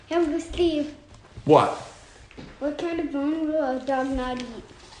Hey, Steve, What? what kind of bone will a dog not eat?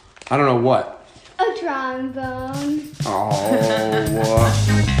 I don't know what. A trombone. Oh.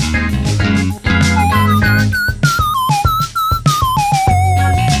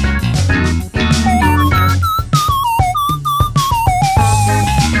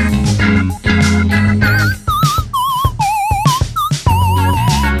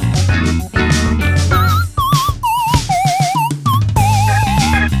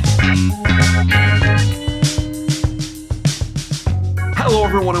 Hello,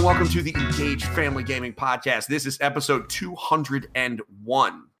 everyone, and welcome to the Engaged Family Gaming Podcast. This is episode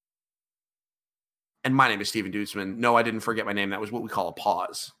 201. And my name is Steven Dutzman. No, I didn't forget my name. That was what we call a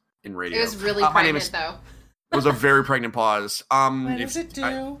pause in radio. It was really pregnant, though. It was a very pregnant pause. What does it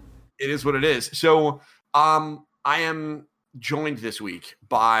do? It is what it is. So, I am joined this week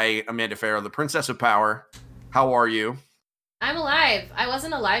by Amanda Farrow, the Princess of Power. How are you? I'm alive. I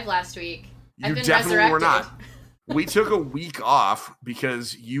wasn't alive last week. I've been definitely resurrected. were not. We took a week off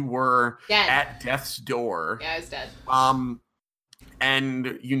because you were Dead. at death's door. Yeah, I was dead.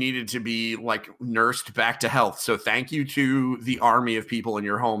 And you needed to be like nursed back to health. So thank you to the army of people in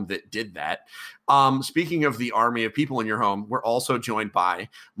your home that did that. Speaking of the army of people in your home, we're also joined by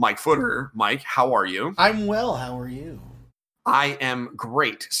Mike Footer. Mike, how are you? I'm well. How are you? I am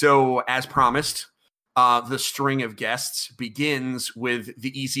great. So as promised, the string of guests begins with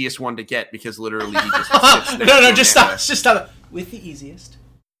the easiest one to get because literally he just sits there. No, just stop. Just stop. With the easiest.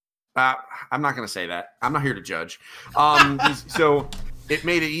 I'm not going to say that. I'm not here to judge. So it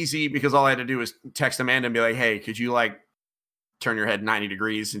made it easy because all I had to do was text Amanda and be like, hey, could you like turn your head 90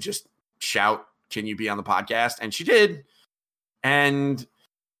 degrees and just shout, can you be on the podcast? And she did. And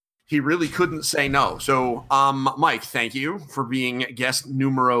he really couldn't say no. So, Mike, thank you for being guest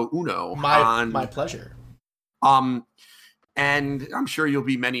numero uno. My pleasure. And I'm sure you'll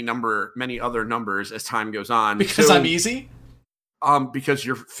be many other numbers as time goes on. Because I'm easy? Because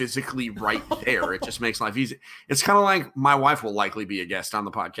you're physically right there. It just makes life easy. It's kind of like my wife will likely be a guest on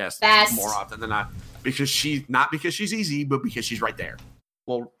the podcast more often than not. Because she's easy, but because she's right there.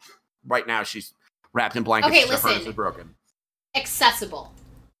 Well, right now she's wrapped in blankets. Okay, her furnace listen. is broken. Accessible.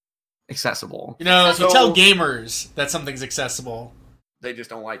 You know, if you tell gamers that something's accessible, they just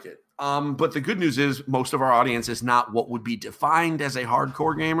don't like it. But the good news is most of our audience is not what would be defined as a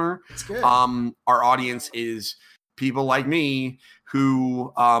hardcore gamer. it's good. Our audience is people like me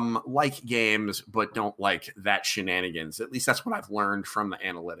who like games but don't like that shenanigans. At least that's what I've learned from the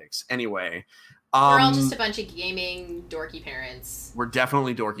analytics. Anyway, We're all just a bunch of gaming dorky parents. we're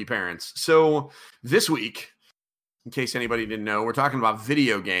definitely dorky parents. So this week, in case anybody didn't know, we're talking about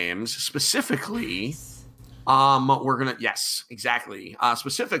video games. Specifically,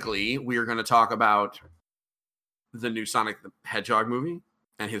 specifically, we are gonna talk about the new Sonic the Hedgehog movie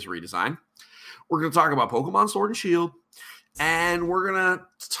and his redesign. We're gonna talk about Pokemon Sword and Shield, and we're gonna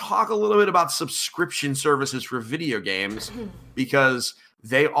talk a little bit about subscription services for video games because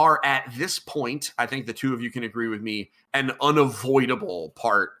they are at this point, I think the two of you can agree with me, an unavoidable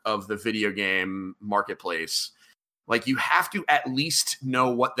part of the video game marketplace. Like, you have to at least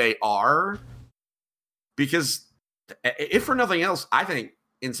know what they are because, if for nothing else, I think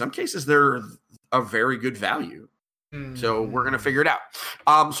in some cases they're a very good value. So we're going to figure it out.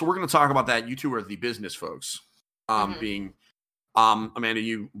 So we're going to talk about that. You two are the business folks. Being Amanda,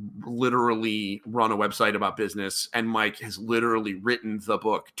 you literally run a website about business, and Mike has literally written the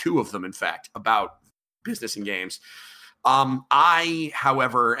book, two of them, in fact, about business and games. I,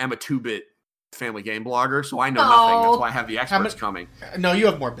 however, am a 2-bit family game blogger, so I know nothing. That's why I have the experts coming. No, you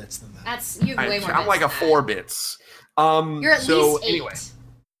have more bits than that. You have way more bits. I'm like a 4 bits. You're at least 8. Anyway,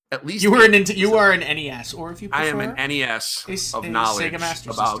 at least You are an NES, or if you prefer, I am an NES of knowledge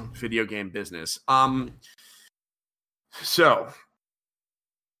about video game business. So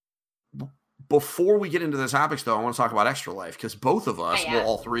before we get into the topics, though, I want to talk about Extra Life because both of us, well,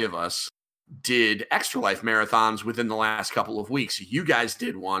 all three of us, did Extra Life marathons within the last couple of weeks. You guys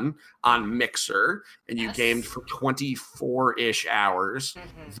did one on Mixer, and you gamed for 24-ish hours.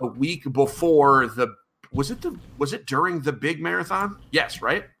 The week before was it during the big marathon? Yes,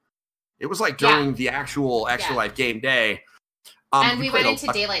 right? It was like during the actual Extra Life game day. And we went into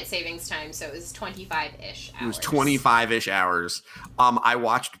daylight savings time, so it was 25-ish hours. It was 25-ish hours. I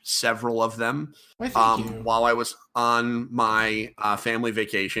watched several of them while I was on my family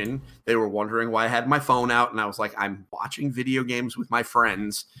vacation. They were wondering why I had my phone out, and I was like, I'm watching video games with my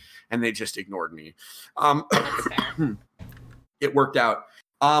friends, and they just ignored me. That's fair. It worked out.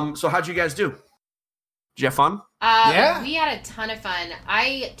 So how'd you guys do? Did you have fun? We had a ton of fun.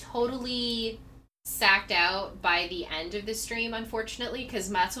 I totally sacked out by the end of the stream, unfortunately, because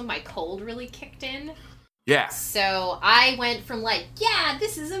that's when my cold really kicked in. Yeah. So I went from like, yeah,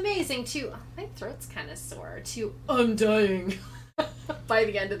 this is amazing, to my throat's kind of sore, to I'm dying by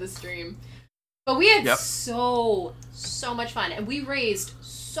the end of the stream. But we had so much fun, and we raised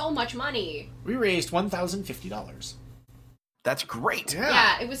so much money. We raised $1,050. That's great.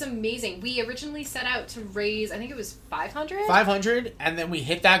 Yeah, it was amazing. We originally set out to raise, I think it was 500? 500, and then we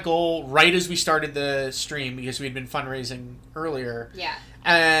hit that goal right as we started the stream because we'd been fundraising earlier. Yeah.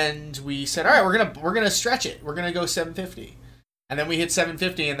 And we said, all right, we're gonna stretch it. We're gonna go 750. And then we hit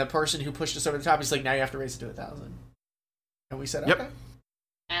 750, and the person who pushed us over the top, he's like, now you have to raise it to 1,000. And we said, okay.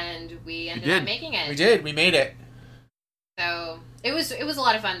 And we ended up making it. We did. We made it. So it was a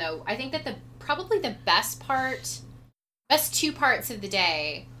lot of fun, though. I think that probably the best two parts of the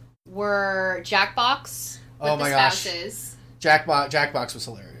day were Jackbox with the spouses. Jackbox was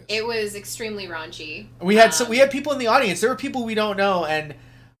hilarious. It was extremely raunchy. We had people in the audience. There were people we don't know, and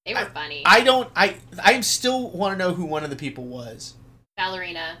they were funny. I still want to know who one of the people was.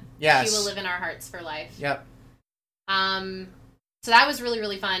 Ballerina. Yes. She will live in our hearts for life. Yep. So that was really,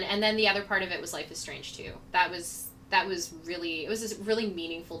 really fun. And then the other part of it was Life is Strange too. It was a really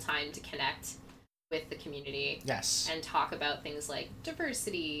meaningful time to connect with the community. Yes. And talk about things like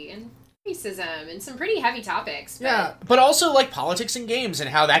diversity and racism and some pretty heavy topics. But also like politics and games and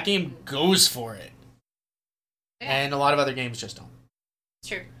how that game goes for it. Yeah. And a lot of other games just don't. It's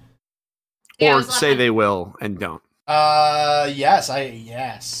true. Or say they will and don't. Yes.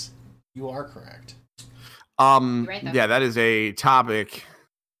 You are correct. Right, yeah, that is a topic.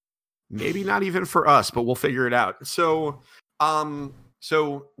 Maybe not even for us, but we'll figure it out. So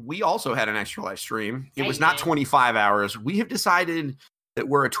we also had an Extra Life stream. It was not 25 hours. We have decided that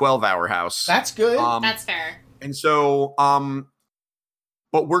we're a 12-hour house. That's good. That's fair. And so,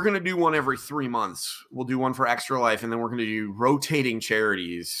 but we're going to do one every 3 months. We'll do one for Extra Life, and then we're going to do rotating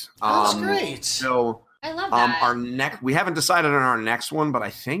charities. That's great. So I love that. We haven't decided on our next one, but I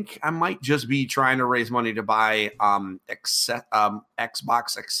think I might just be trying to raise money to buy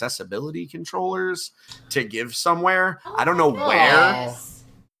Xbox accessibility controllers to give somewhere. I don't know where. That's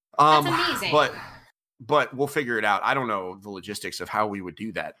amazing. But we'll figure it out. I don't know the logistics of how we would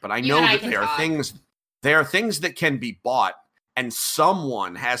do that, but I know that there are things that can be bought, and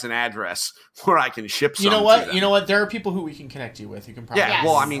someone has an address where I can ship some. You know what? There are people who we can connect you with. You can probably. Yeah.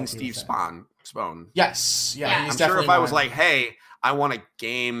 Well, I mean, Steve Spohn. Yes. Yeah. I'm sure if I was like, hey, I want a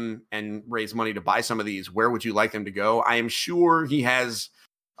game and raise money to buy some of these, where would you like them to go? I am sure he has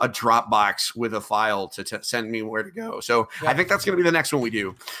a Dropbox with a file to send me where to go. So I think that's going to be the next one we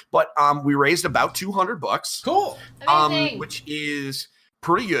do. But we raised about $200. Cool. Which is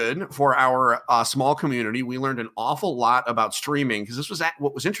pretty good for our small community. We learned an awful lot about streaming because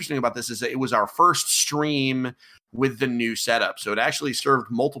what was interesting about this is that it was our first stream with the new setup. So it actually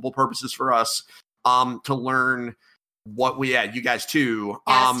served multiple purposes for us to learn what we had. You guys too.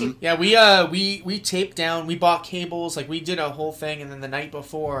 We taped down, we bought cables, like we did a whole thing, and then the night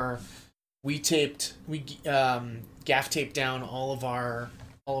before we gaff taped down all of our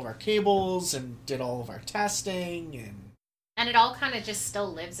cables and did all of our testing and it all kind of just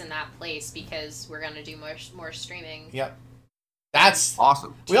still lives in that place because we're going to do more streaming. Yep. That's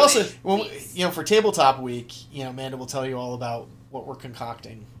awesome. We also, for Tabletop Week, Amanda will tell you all about what we're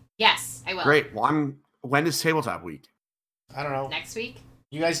concocting. Yes, I will. Great. Well, when is Tabletop Week? I don't know. Next week?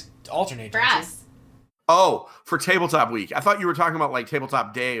 You guys alternate. For us. Oh, for Tabletop Week. I thought you were talking about like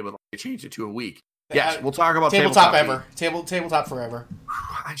Tabletop Day, but they changed it to a week. Yes, we'll talk about Tabletop ever. Tabletop forever.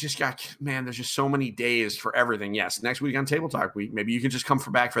 There's just so many days for everything. Yes, next week on Tabletop Week, maybe you can just come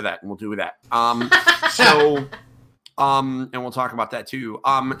back for that, and we'll do that. And we'll talk about that too.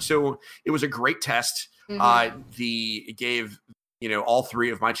 So it was a great test. Mm-hmm. It gave all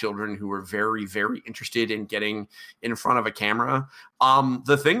three of my children who were very, very interested in getting in front of a camera.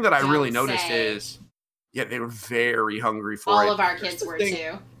 The thing that I really noticed is, they were very hungry for it. All of our kids were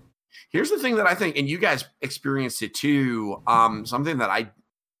too. Here's the thing that I think, and you guys experienced it too. Something that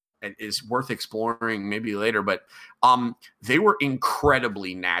is worth exploring maybe later, but they were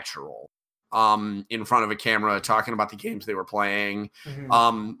incredibly natural in front of a camera talking about the games they were playing.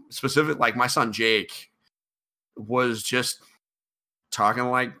 Mm-hmm. Specific, like my son Jake was just talking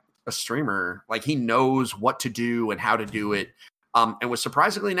like a streamer, like he knows what to do and how to do it, and was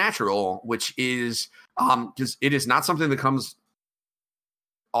surprisingly natural, which is because it is not something that comes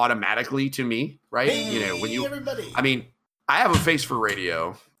automatically to me, right? Hey, when you everybody. I mean, I have a face for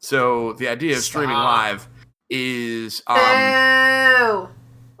radio, so the idea of streaming live is oh,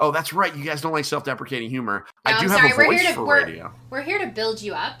 that's right, you guys don't like self-deprecating humor. No, I do have a voice for radio. We're here to build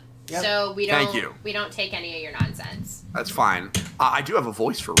you up. Yep. So we Thank don't you. we don't take any of your nonsense. That's fine. I do have a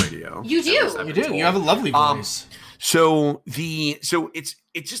voice for radio. You do. At least I've You been do. told. You have a lovely voice. So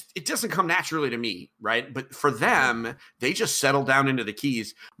it doesn't come naturally to me, right? But for them, they just settle down into the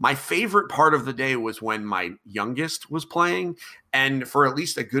keys. My favorite part of the day was when my youngest was playing, and for at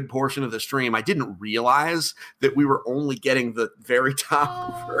least a good portion of the stream, I didn't realize that we were only getting the very top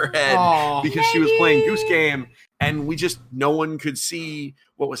of her head Aw. because she was playing Goose Game, and no one could see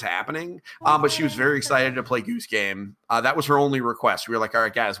what was happening. But she was very excited to play Goose Game. That was her only request. We were like, all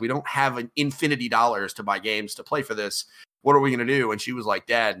right, guys, we don't have an infinity dollars to buy games to play for this. What are we going to do? And she was like,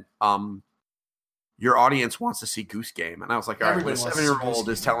 Dad, your audience wants to see Goose Game. And I was like, all right, Everybody my wants to see 7-year-old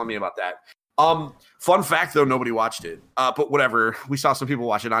Goose is Game. telling me about that. Fun fact, though, nobody watched it. But whatever. We saw some people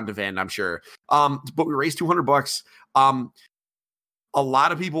watch it on Devin, I'm sure. But we raised $200. A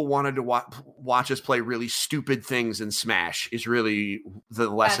lot of people wanted to watch us play really stupid things in Smash is really the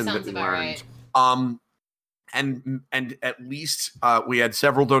lesson that we learned. Right. And at least we had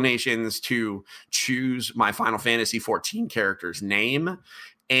several donations to choose my Final Fantasy 14 character's name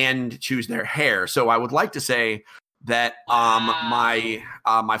and choose their hair. So I would like to say that my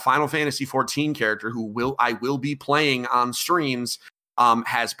Final Fantasy 14 character, I will be playing on streams,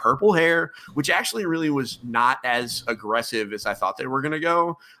 has purple hair, which actually really was not as aggressive as I thought they were going to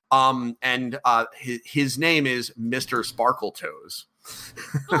go. And his name is Mr. Sparkle Toes.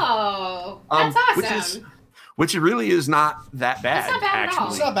 Oh, that's awesome. Which really is not that bad. It's not bad at all. actually.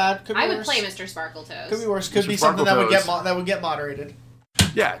 It's not bad. Could be I would worse. play Mr. Sparkle Toes. Could be worse. Could Mr. be something that Sparkletoes. would get moderated.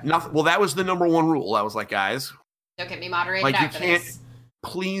 Yeah, nothing. Well, that was the number one rule. I was like, guys, Don't get me moderated Like, you after can't- this.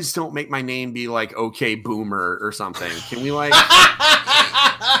 please don't make my name be like OK Boomer or something. Can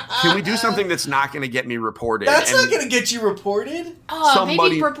we do something that's not going to get me reported? That's And not going to get you reported. Oh, somebody-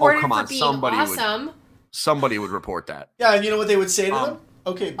 maybe reported come on, for being somebody would- awesome. Somebody would report that. Yeah, and you know what they would say to them?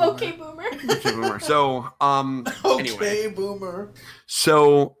 Okay, boomer. Okay, boomer. OK Boomer. So, Okay, anyway. boomer.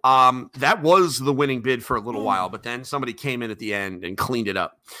 So that was the winning bid for a little while, but then somebody came in at the end and cleaned it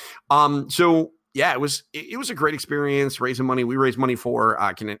up. So yeah, it was a great experience raising money. We raised money for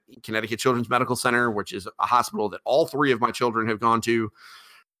Connecticut Children's Medical Center, which is a hospital that all three of my children have gone to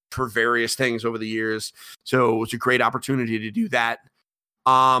for various things over the years. So it was a great opportunity to do that.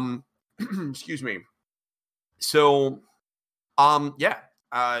 Excuse me. So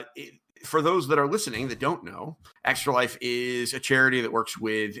for those that are listening that don't know, Extra Life is a charity that works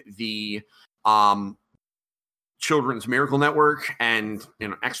with the Children's Miracle Network, and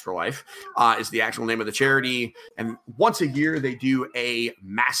Extra Life is the actual name of the charity. And once a year, they do a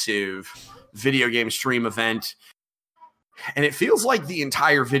massive video game stream event. And it feels like the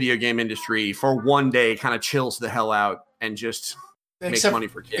entire video game industry for one day kind of chills the hell out and just makes money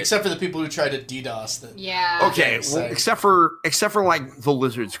for kids. Except for the people who try to DDoS that. Yeah. Okay, well, except for like the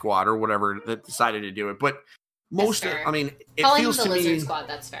Lizard Squad or whatever that decided to do it, but most, fair. It Calling feels them the to Lizard me Squad,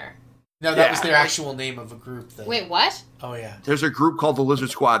 that's fair. No, that Yeah. was their actual name of a group. That, Wait, what? Oh yeah. there's a group called the Lizard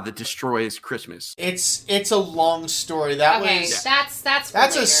Squad that destroys Christmas. It's a long story. That Okay, was that's for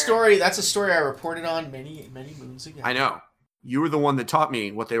that's a later. story. That's a story I reported on many moons ago. I know. You were the one that taught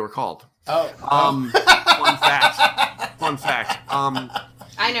me what they were called. Oh. Fun fact. Fun fact.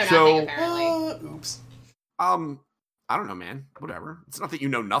 I know So- nothing apparently. Oops. I don't know, man. Whatever. It's not that you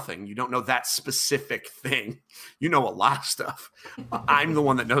know nothing. You don't know that specific thing. You know a lot of stuff. I'm the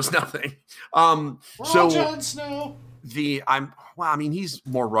one that knows nothing. We're all So Jon Snow. he's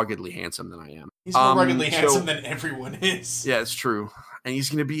more ruggedly handsome than I am. He's more ruggedly so- handsome than everyone is. Yeah, it's true. And he's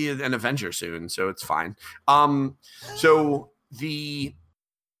going to be an Avenger soon, so it's fine. So the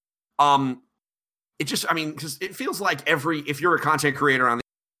it just, because it feels like if you're a content creator on the,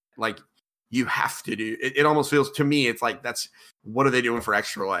 like, you have to do it. It almost feels to me, it's like, that's what are they doing for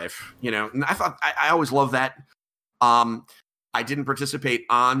Extra Life? And I thought I always love that. I didn't participate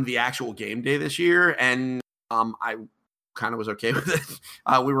on the actual game day this year, and I kind of was okay with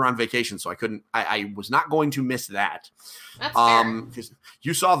it. We were on vacation, so I was not going to miss that. That's fair. Because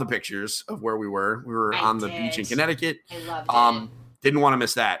you saw the pictures of where we were. We were I on the beach in did. Connecticut. I loved it. Didn't want to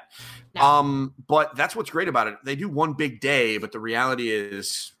miss that. No. But that's what's great about it. They do one big day, but the reality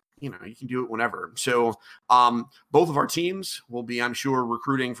is, you can do it whenever. So both of our teams will be, I'm sure,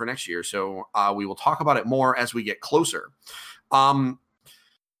 recruiting for next year. So we will talk about it more as we get closer.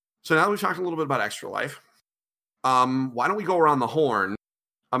 So now that we've talked a little bit about Extra Life, why don't we go around the horn?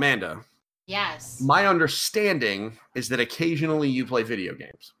 Amanda, Yes. my understanding is that occasionally you play video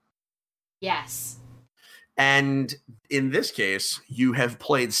games. Yes. And in this case, you have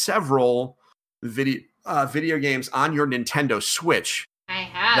played several video games on your Nintendo Switch I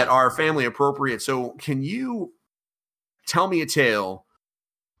have. that are family appropriate. So can you tell me a tale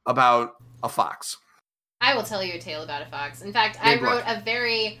about a fox. I will tell you a tale about a fox. In fact, Yeah, I wrote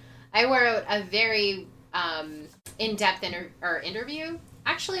a very in-depth interview.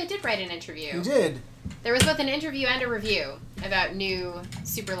 Actually, I did write an interview. You did. There was both an interview and a review about new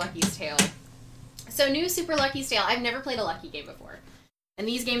Super Lucky's Tale. So, new Super Lucky's Tale, I've never played a Lucky game before. And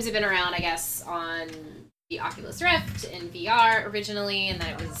these games have been around, I guess, on the Oculus Rift in VR originally, and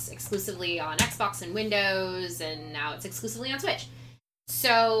then it was exclusively on Xbox and Windows, and now it's exclusively on Switch.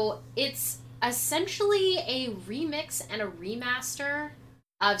 So, it's essentially a remix and a remaster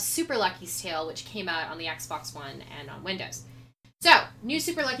of Super Lucky's Tale, which came out on the Xbox One and on Windows. So, new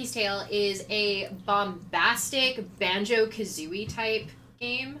Super Lucky's Tale is a bombastic Banjo-Kazooie type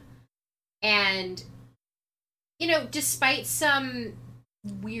game. And, you know, despite some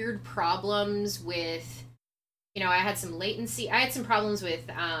weird problems with, you know, I had some latency. I had some problems with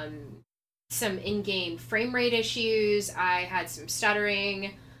some in-game frame rate issues. I had some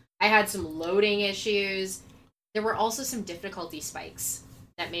stuttering. I had some loading issues. There were also some difficulty spikes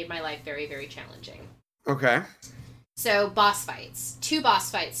that made my life very, very challenging. Okay. So, boss fights. 2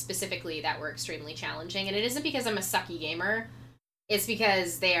 boss fights specifically that were extremely challenging. And it isn't because I'm a sucky gamer. It's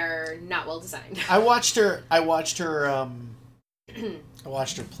because they are not well designed. I watched her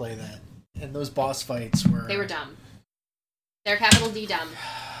play that. And those boss fights were... They were dumb. They're capital D dumb.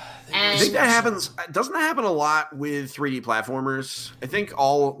 I think that happens. Doesn't that happen a lot with 3D platformers? I think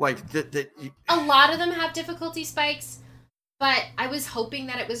all, like... A lot of them have difficulty spikes. But I was hoping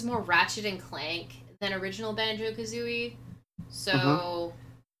that it was more Ratchet and Clank than original Banjo-Kazooie. So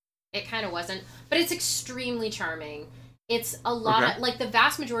it kind of wasn't. But it's extremely charming. It's a lot of, like, the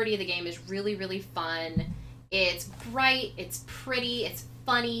vast majority of the game is really, really fun. It's bright, it's pretty, it's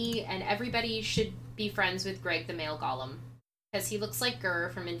funny, and everybody should be friends with Greg the Male Golem. Because he looks like Gur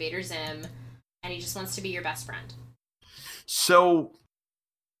from Invader Zim, and he just wants to be your best friend. So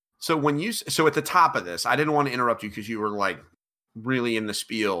at the top of this, I didn't want to interrupt you because you were, like, really in the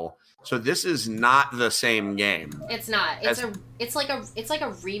spiel. So this is not the same game. It's not. It's like a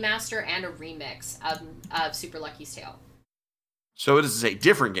remaster and a remix of Super Lucky's Tale. So it is a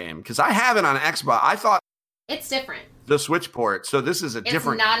different game because I have it on Xbox. I thought it's different. The Switch port. So this is a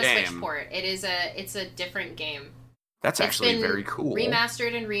different game. It's not a Switch port. It's a different game. That's actually very cool.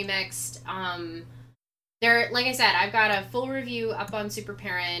 Remastered and remixed. Like I said, I've got a full review up on Super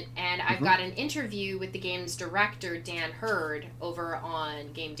Parent, and I've got an interview with the game's director, Dan Hurd, over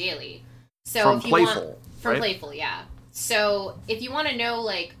on Game Daily. So from if you Playful, want, from right? Playful, yeah. So if you want to know,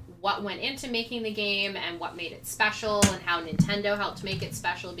 like, what went into making the game and what made it special and how Nintendo helped make it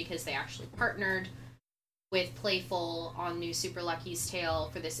special because they actually partnered with Playful on new Super Lucky's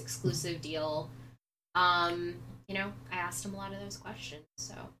Tale for this exclusive deal, you know, I asked him a lot of those questions.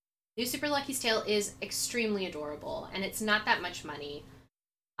 So new Super Lucky's Tale is extremely adorable, and it's not that much money.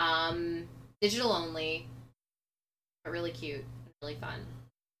 Digital only, but really cute and really fun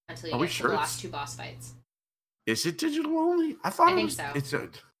until you get to the last 2 boss fights. Is it digital only? I think so.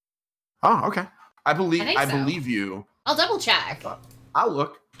 Oh, okay. I believe you. I'll double check. I'll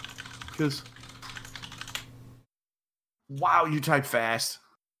look. Because wow, you type fast.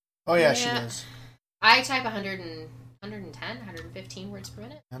 Oh yeah, she does. I type 110, 115 words per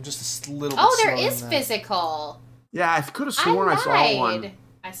minute. I'm just a little bit Oh, there slower is than that. physical. Yeah, I could have sworn I saw one.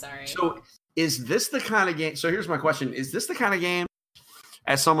 I'm sorry. So is this the kind of game? So here's my question. Is this the kind of game,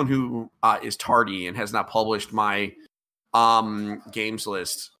 as someone who is tardy and has not published my games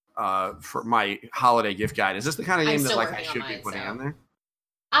list for my holiday gift guide, is this the kind of game that like I should be putting on there?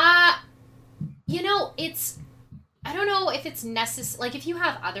 You know, I don't know if it's necessary. Like, if you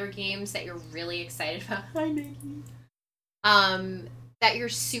have other games that you're really excited about, that you're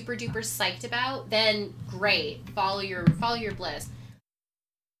super duper psyched about, then great, follow your bliss.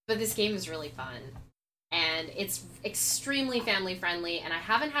 But this game is really fun, and it's extremely family friendly. And I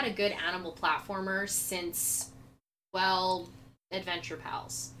haven't had a good animal platformer since, well, Adventure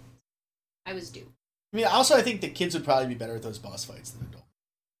Pals. I was due. I mean, also I think the kids would probably be better at those boss fights than adults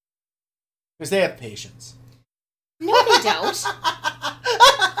because they have patience. No, they don't.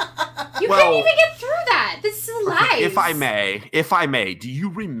 You couldn't even get through that. This is lies. If I may, do you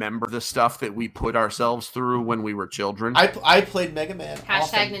remember the stuff that we put ourselves through when we were children? I played Mega Man.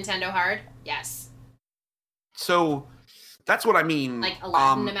 Hashtag Nintendo hard. Yes. So that's what I mean. Like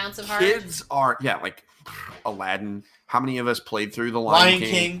Aladdin amounts of hard. Kids are like Aladdin. How many of us played through the Lion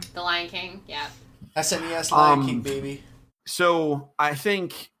King? The Lion King. Yeah. SNES Lion King, baby. So I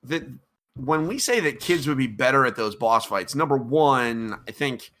think that when we say that kids would be better at those boss fights, number one, I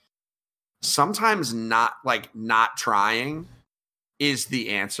think sometimes not trying is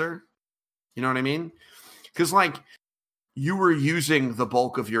the answer. You know what I mean? Because like you were using the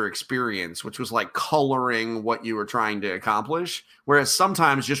bulk of your experience, which was like coloring what you were trying to accomplish. Whereas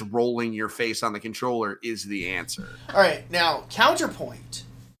sometimes just rolling your face on the controller is the answer. All right, now counterpoint.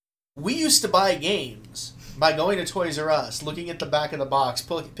 We used to buy games by going to Toys R Us, looking at the back of the box,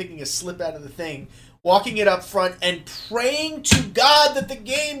 picking a slip out of the thing, walking it up front, and praying to God that the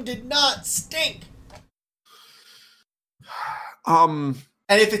game did not stink. And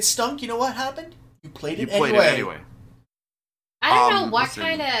if it stunk, you know what happened? You played it anyway. I don't know what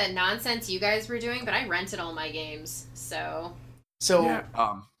kind of nonsense you guys were doing, but I rented all my games, so yeah,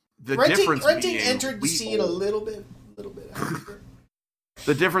 the renting entered the scene a little bit.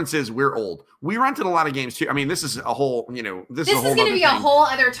 The difference is we're old. We rented a lot of games too. I mean, this is a whole, this is going to be a whole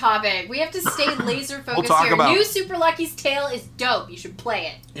other topic. We have to stay laser focused here. New Super Lucky's Tale is dope. You should play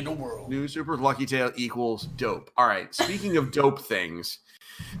it. In the world. New Super Lucky Tale equals dope. All right. Speaking of dope things,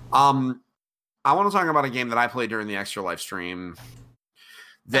 I want to talk about a game that I played during the Extra Life stream.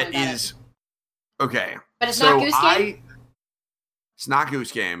 That is okay. But it's not Goose Game. It's not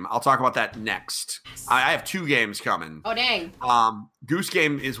Goose Game. I'll talk about that next. I have 2 games coming. Oh, dang. Goose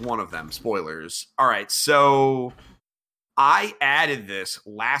Game is one of them. Spoilers. All right. So I added this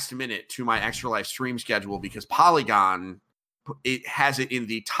last minute to my Extra Life stream schedule because Polygon, it has it in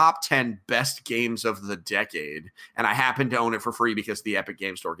the top 10 best games of the decade. And I happen to own it for free because the Epic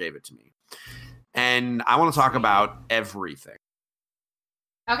Game Store gave it to me. And I want to talk about everything.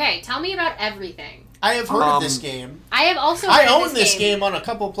 Okay, tell me about everything. I have heard of this game. I have also I own this game on a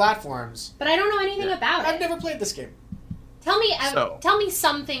couple platforms. But I don't know anything about it. I've never played this game. Tell me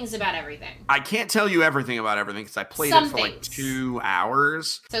some things about everything. I can't tell you everything about everything because I played it for like 2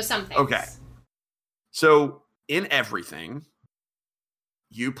 hours. So some things. Okay. So in everything,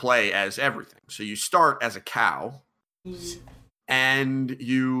 you play as everything. So you start as a cow. And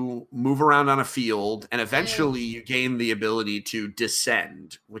you move around on a field, and eventually you gain the ability to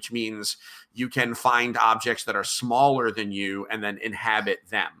descend, which means you can find objects that are smaller than you and then inhabit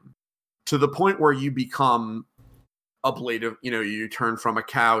them to the point where you become a blade of, you turn from a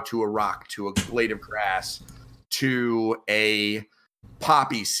cow to a rock to a blade of grass to a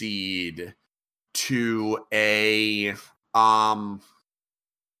poppy seed to a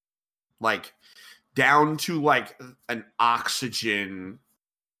down to like an oxygen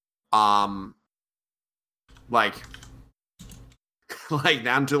down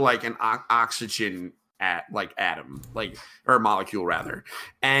to like an oxygen atom, or molecule rather,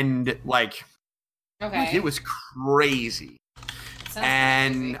 and it was crazy.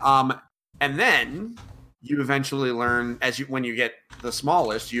 And crazy. And then you eventually learn when you get the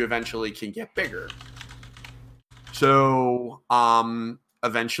smallest, you eventually can get bigger. So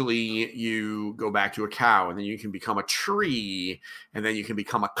eventually you go back to a cow, and then you can become a tree, and then you can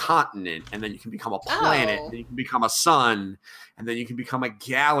become a continent, and then you can become a planet, and then you can become a sun, and then you can become a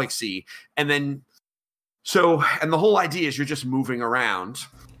galaxy. And then and the whole idea is you're just moving around.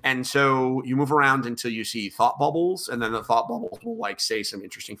 And so you move around until you see thought bubbles, and then the thought bubbles will say some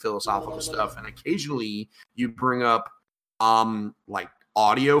interesting philosophical stuff. And occasionally you bring up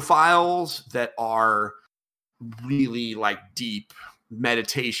audio files that are really deep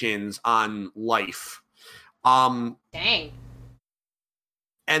meditations on life. Dang.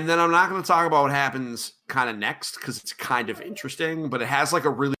 And then I'm not going to talk about what happens kind of next because it's kind of interesting, but it has a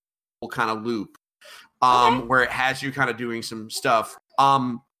really cool kind of loop where it has you kind of doing some stuff.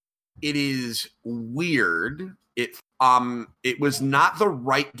 It is weird. It was not the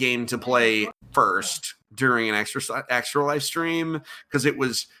right game to play first during an extra live stream because it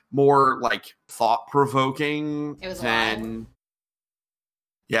was more thought provoking than.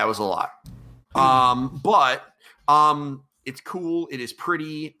 Yeah, it was a lot. But it's cool. It is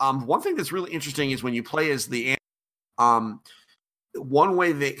pretty. One thing that's really interesting is when you play as the one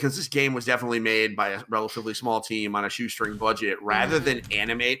way because this game was definitely made by a relatively small team on a shoestring budget, rather than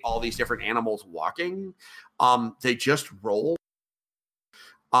animate all these different animals walking, they just roll.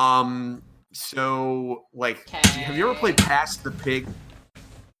 So have you ever played Pass the Pig?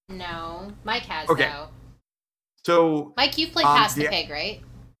 No, Mike has. Okay. Though. So Mike, you've played Pass the Pig, right?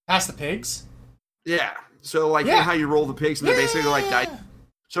 Pass the Pigs? Yeah. So you know how you roll the pigs and they're basically dice.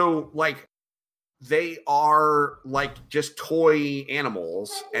 So they are just toy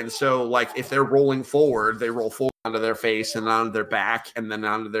animals. And so if they're rolling forward, they roll forward onto their face and onto their back and then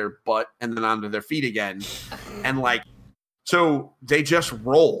onto their butt and then onto their feet again. And so they just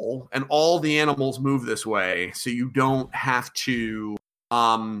roll and all the animals move this way. So you don't have to,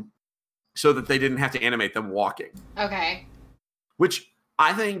 so that they didn't have to animate them walking. Okay. Which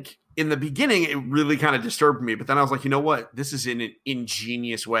I think in the beginning, it really kind of disturbed me. But then I was like, you know what? This is an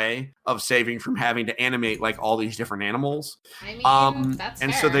ingenious way of saving from having to animate like all these different animals. I mean, that's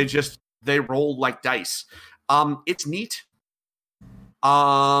and fair. so they rolled like dice. It's neat.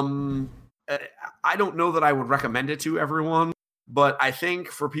 I don't know that I would recommend it to everyone, but I think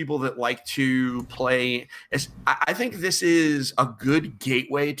for people that like to play, I think this is a good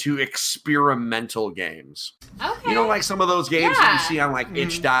gateway to experimental games. Okay. You know, like some of those games that you see on like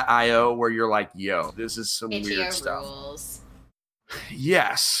itch.io where you're like, yo, this is some Itch.io weird stuff. rules.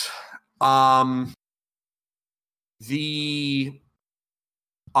 Yes.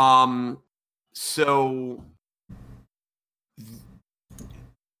 So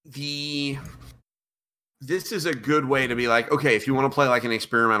this is a good way to be like, okay, if you want to play like an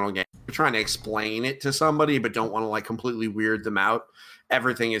experimental game, you're trying to explain it to somebody, but don't want to like completely weird them out.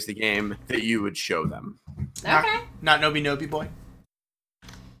 Everything is the game that you would show them. Okay. Not Nobi Nobi Boy.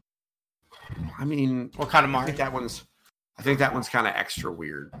 I mean, Or Katamari. I think that one's kind of extra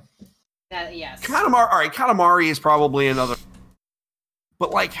weird. Yes. Katamari, all right, Katamari is probably another,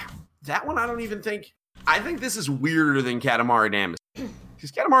 but like that one, I don't even think. I think this is weirder than Katamari Damacy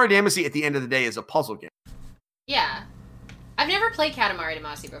because Katamari Damacy, at the end of the day, is a puzzle game. Yeah. I've never played Katamari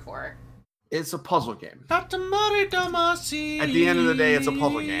Damacy before. It's a puzzle game. Katamari Damacy. At the end of the day, it's a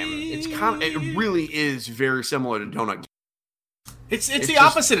puzzle game. It really is very similar to Donut. It's the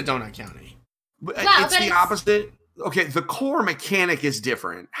opposite of Donut County. It's the opposite. Okay, the core mechanic is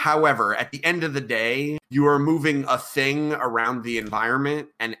different. However, at the end of the day, you are moving a thing around the environment,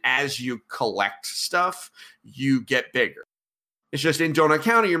 and as you collect stuff, you get bigger. It's just in Donut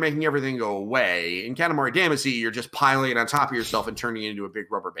County, you're making everything go away. In Katamari Damacy, you're just piling it on top of yourself and turning it into a big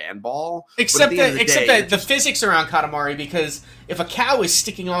rubber band ball. Except that the physics around Katamari, because if a cow is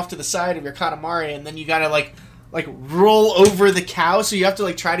sticking off to the side of your Katamari, and then you gotta like roll over the cow, so you have to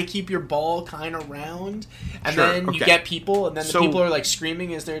like try to keep your ball kind of round, and then you get people, and then the people are like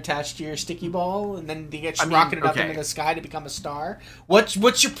screaming as they're attached to your sticky ball, and then they get rocketed up into the sky to become a star. What's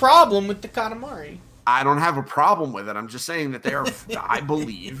your problem with the Katamari? I don't have a problem with it. I'm just saying that they are. I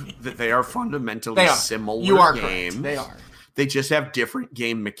believe that they are fundamentally similar. You are games. correct. They are. They just have different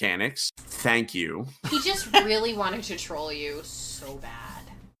game mechanics. Thank you. He just really wanted to troll you so bad.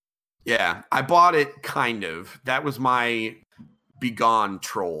 Yeah, I bought it kind of. That was my begone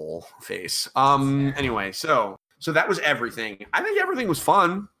troll face. Anyway, so that was everything. I think everything was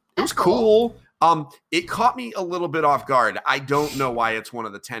fun. It was cool. It caught me a little bit off guard. I don't know why it's one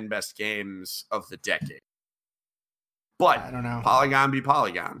of the 10 best games of the decade. But I don't know. Polygon be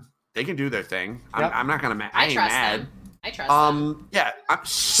Polygon. They can do their thing. Yep. I'm not gonna. I ain't mad. Them. I trust them. Yeah.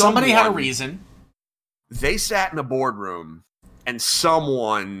 Somebody had a reason. They sat in a boardroom, and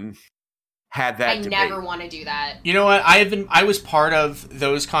someone had that. I never want to do that. You know what? I was part of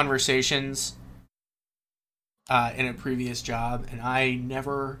those conversations in a previous job, and I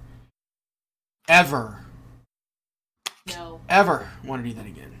never, ever want to do that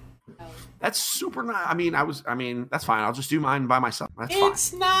again. No. That's super nice. I mean, that's fine. I'll just do mine by myself. That's fine.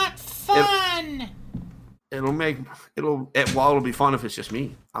 It's not fun. It'll be fun if it's just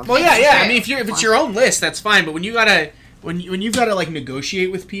me. Yeah. I mean, if it's your own list, that's fine. But when you've got to like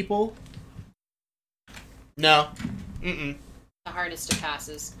negotiate with people, no. The hardest of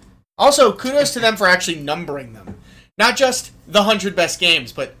passes. Also, kudos to them for actually numbering them, not just the 100 best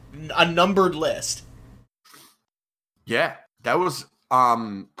games, but a numbered list. Yeah, that was.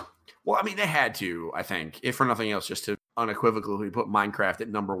 Well, I mean, they had to. I think, if for nothing else, just to unequivocally put Minecraft at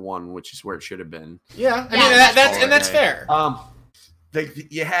number 1, which is where it should have been. Yeah, I mean that's fair.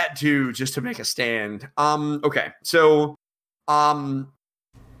 You had to just to make a stand. Okay, so, Amanda.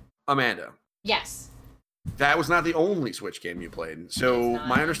 Yes. That was not the only Switch game you played. So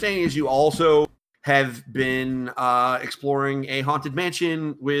my understanding is you also have been exploring a haunted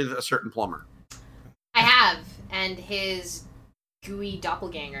mansion with a certain plumber. I have, and his gooey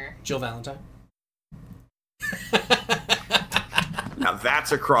doppelganger. Jill Valentine. Now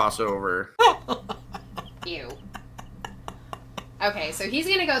that's a crossover. Ew. Okay, so he's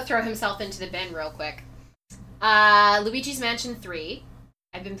gonna go throw himself into the bin real quick. Luigi's Mansion 3.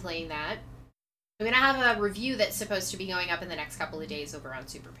 I've been playing that. I'm going to have a review that's supposed to be going up in the next couple of days over on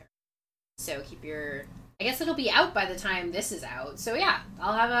Super Parent. So keep your... I guess it'll be out by the time this is out. So yeah,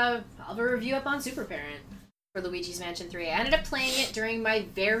 I'll have a review up on Super Parent for Luigi's Mansion 3. I ended up playing it during my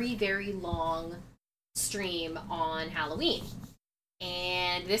very, very long stream on Halloween.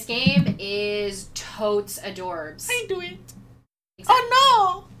 And this game is totes adorbs. I do it. Exactly.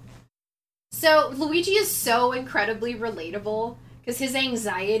 Oh no! So Luigi is so incredibly relatable. Because his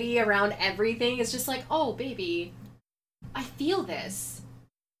anxiety around everything is just like, oh, baby, I feel this.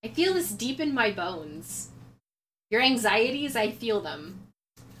 I feel this deep in my bones. Your anxieties, I feel them.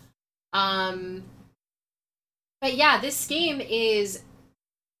 But yeah, this game is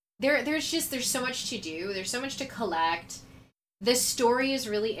there's so much to do. There's so much to collect. The story is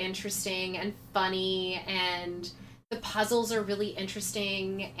really interesting and funny, and the puzzles are really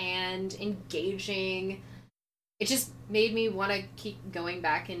interesting and engaging. It just made me want to keep going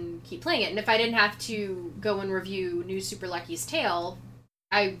back and keep playing it. And if I didn't have to go and review New Super Lucky's Tale,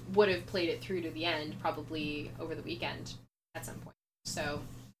 I would have played it through to the end, probably over the weekend at some point. So,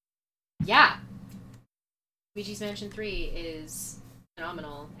 yeah. Luigi's Mansion 3 is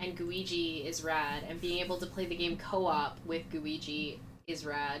phenomenal, and Gooigi is rad, and being able to play the game co-op with Gooigi is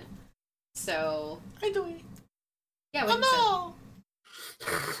rad. So... I do it. Yeah, what no!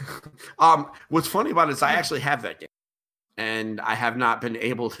 What's funny about it is I actually have that game, and I have not been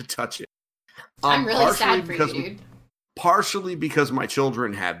able to touch it. I'm really sad for you, dude. Partially because my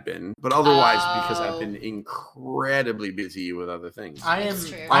children have been, but otherwise because I've been incredibly busy with other things. I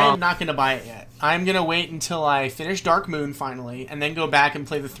am not going to buy it yet. I'm going to wait until I finish Dark Moon finally, and then go back and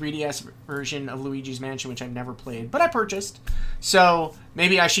play the 3DS version of Luigi's Mansion, which I've never played, but I purchased. So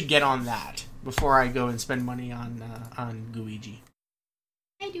maybe I should get on that before I go and spend money on Gooigi.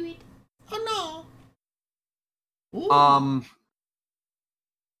 I do it. Oh no. Ooh.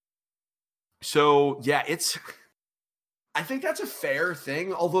 So yeah, I think that's a fair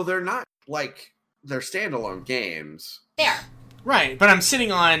thing, although they're not, they're standalone games. They are. Right, but I'm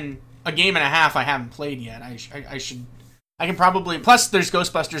sitting on a game and a half I haven't played yet. I can probably, plus there's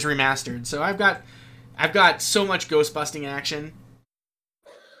Ghostbusters Remastered, so I've got so much Ghostbusting action.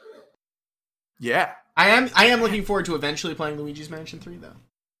 Yeah. I am looking forward to eventually playing Luigi's Mansion 3, though.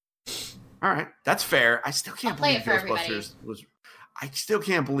 All right, that's fair. I still can't believe Ghostbusters I still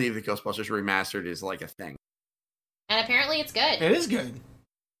can't believe that Ghostbusters Remastered is like a thing. And apparently it's good. It is good.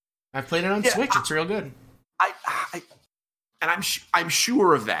 I've played it on Switch. It's real good. I'm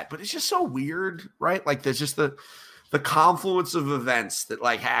sure of that, but it's just so weird, right? Like there's just the confluence of events that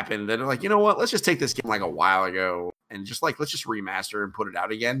happened that are like, you know what? Let's just take this game a while ago and just let's just remaster and put it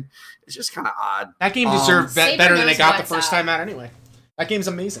out again. It's just kind of odd. That game deserved better than it got the first time out anyway. That game's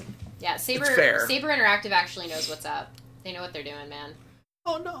amazing. Yeah, Saber Interactive actually knows what's up. They know what they're doing, man.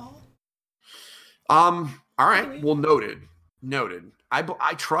 Oh no. All right. Well, noted.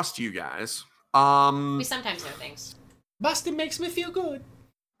 I trust you guys. We sometimes know things. Boston makes me feel good.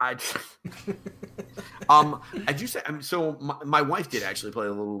 I do say. So my wife did actually play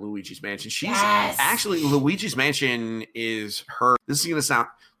a little Luigi's Mansion. Actually Luigi's Mansion is her. This is gonna sound.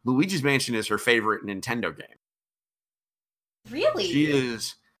 Luigi's Mansion is her favorite Nintendo game. Really? She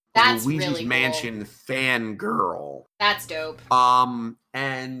is. That's Luigi's really cool. Mansion fangirl. That's dope.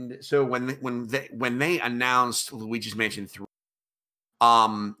 And so when they announced Luigi's Mansion 3,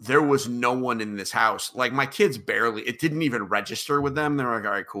 there was no one in this house. My kids barely. It didn't even register with them. They're like,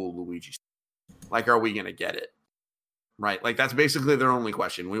 all right, cool, Luigi's. Are we gonna get it? Right. That's basically their only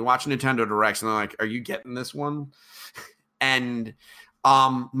question. We watch Nintendo Directs and they're like, are you getting this one? And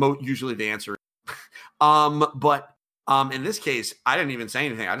usually the answer is but in this case, I didn't even say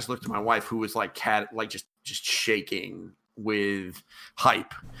anything. I just looked at my wife, who was just shaking with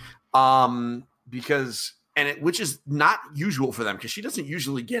hype, which is not usual for them because she doesn't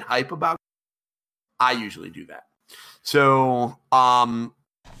usually get hype about. I usually do that. So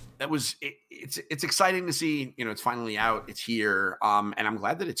it's exciting to see. It's finally out. It's here, and I'm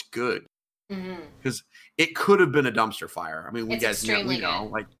glad that it's good because it could have been a dumpster fire. I mean, we know.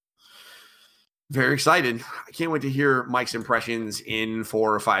 Very excited. I can't wait to hear Mike's impressions in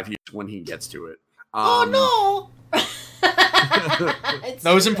 4 or 5 years when he gets to it. Oh no!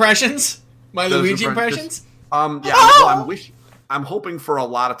 Those impressions? Luigi impressions? Yeah. Well, I'm hoping for a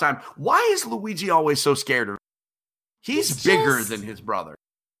lot of time. Why is Luigi always so scared of him? He's bigger than his brother.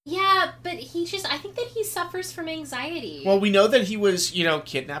 Yeah, but I think that he suffers from anxiety. Well, we know that he was,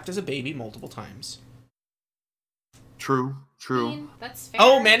 kidnapped as a baby multiple times. True. I mean, that's fair.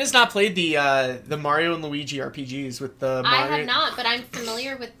 Oh, man has not played the Mario and Luigi RPGs with the Mario. I have not, but I'm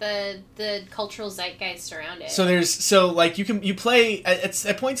familiar with the cultural zeitgeist around it. So you play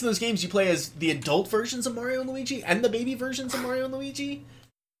at points in those games you play as the adult versions of Mario and Luigi and the baby versions of Mario and Luigi.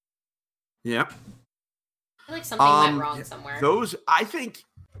 Yeah. I feel like something went wrong somewhere. I think,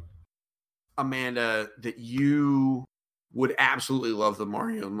 Amanda, that you would absolutely love the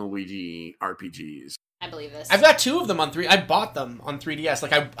Mario and Luigi RPGs. I believe this. I've got 2 of them on 3. I bought them on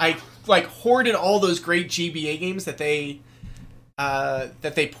 3DS. I hoarded all those great GBA games that they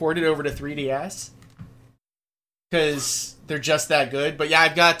ported over to 3DS. because they're just that good. But yeah,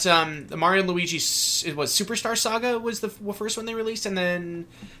 I've got the Mario and Luigi. It was Superstar Saga was the first one they released, and then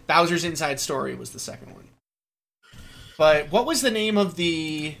Bowser's Inside Story was the second one. But what was the name of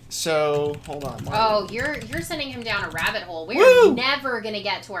the? So hold on. Mario. Oh, you're sending him down a rabbit hole. We're Woo! never gonna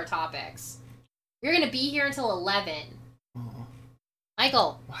get to our topics. You're gonna be here until 11. Oh.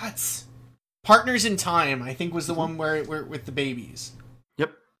 Michael. What? Partners in Time, I think, was the one where with the babies.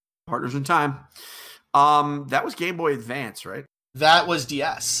 Yep. Partners in Time. That was Game Boy Advance, right? That was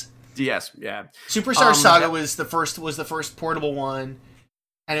DS. DS, yeah. Superstar Saga was the first portable one,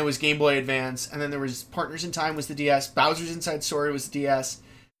 and it was Game Boy Advance. And then there was Partners in Time was the DS. Bowser's Inside Story was the DS.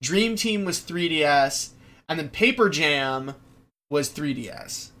 Dream Team was 3DS, and then Paper Jam was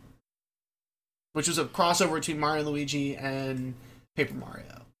 3DS, which was a crossover between Mario and Luigi and Paper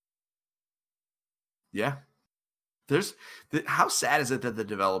Mario. Yeah. How sad is it that the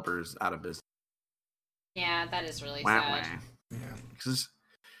developer's out of business? Yeah, that is really sad. Yeah. Because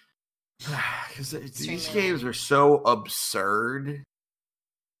these games are so absurd.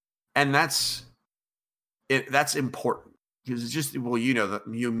 And that's important. Because it's just, well, you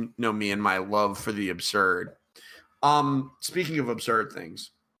know me and my love for the absurd. Speaking of absurd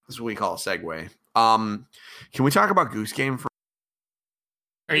things, this is what we call a segue. Can we talk about Goose Game for?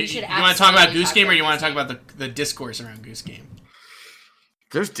 You want to talk about Goose Game, or you want to talk about the discourse around Goose Game?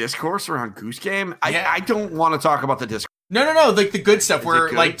 There's discourse around Goose Game? Yeah. I don't want to talk about the discourse. No, like the good stuff, where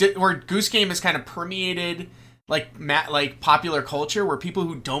good? where Goose Game has kind of permeated like popular culture, where people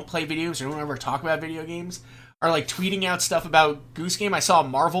who don't play video games or don't ever talk about video games are like tweeting out stuff about Goose Game. I saw a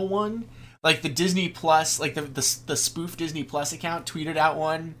Marvel one, like the Disney Plus, like the spoof Disney Plus account tweeted out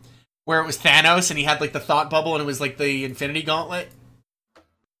one where it was Thanos and he had like the thought bubble and it was like the Infinity Gauntlet.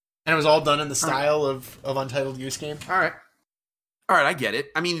 And it was all done in the style of Untitled Goose Game. All right, I get it.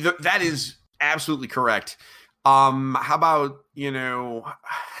 I mean, that is absolutely correct. How about,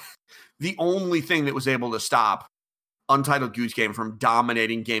 the only thing that was able to stop Untitled Goose Game from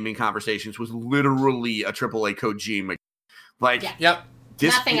dominating gaming conversations was literally a AAA Kojima. Yep.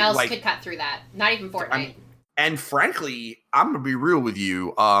 Nothing else could cut through that. Not even Fortnite. And frankly, I'm going to be real with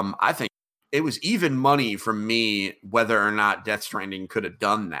you. I think it was even money from me whether or not Death Stranding could have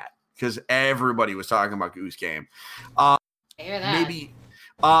done that, because everybody was talking about Goose Game. I hear that. Maybe.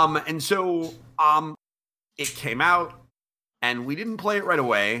 And so it came out, and we didn't play it right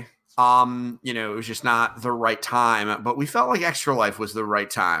away. It was just not the right time, but we felt like Extra Life was the right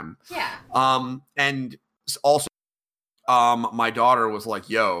time. Yeah. And also, my daughter was like,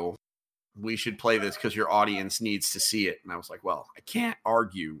 "Yo, we should play this because your audience needs to see it." And I was like, well, I can't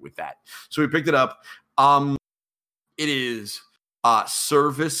argue with that. So we picked it up. It is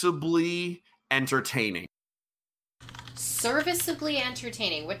serviceably entertaining. Serviceably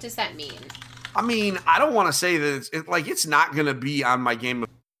entertaining. What does that mean? I mean, I don't want to say that it's not going to be on my game of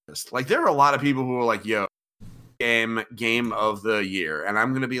list. Like, there are a lot of people who are like, yo, game of the year. And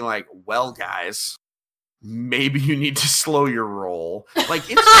I'm going to be like, well, guys, maybe you need to slow your roll. Like,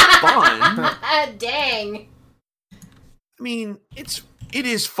 it's fun. Dang. I mean, it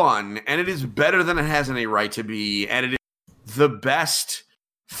is fun, and it is better than it has any right to be, and it is the best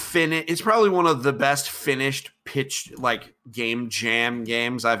it's probably one of the best finished pitched game jam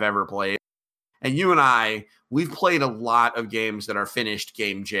games I've ever played. And you and we've played a lot of games that are finished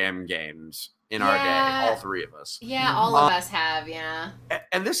game jam games in our day, all three of us. Yeah, all of us have, yeah.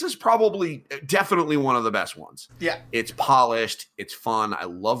 And this is definitely one of the best ones. Yeah. It's polished, it's fun, I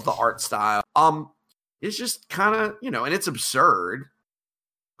love the art style. It's just kind of, and it's absurd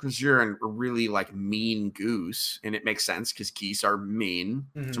because you're a really mean goose, and it makes sense because geese are mean,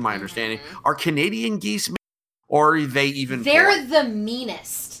 to my understanding. Are Canadian geese mean, or are they even They're the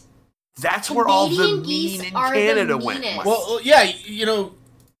meanest. That's Canadian where all the geese mean in are Canada the went. meanest. Well, yeah,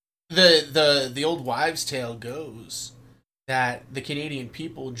 the old wives' tale goes that the Canadian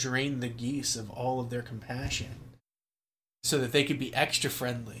people drained the geese of all of their compassion so that they could be extra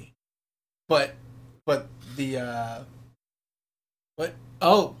friendly. But the what?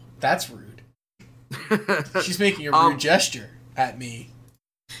 Oh, that's rude. She's making a rude gesture at me.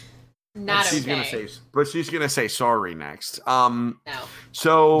 Not she's okay. She's gonna say sorry next. No.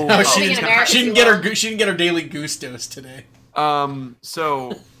 So no, she didn't get her daily goose dose today.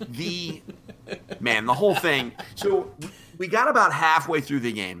 So the whole thing. So we got about halfway through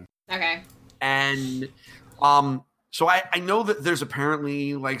the game. Okay. And so I know that there's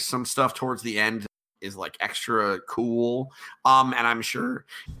apparently some stuff towards the end is extra cool. And I'm sure,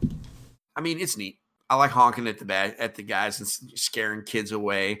 it's neat. I like honking at the guys and scaring kids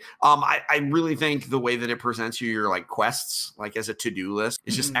away. I really think the way that it presents you your quests, as a to-do list,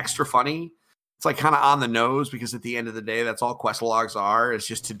 is just extra funny. it's like kind of on the nose because at the end of the day, that's all quest logs are. It's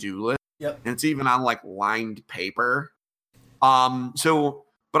just to-do list. Yep. And it's even on like lined paper. But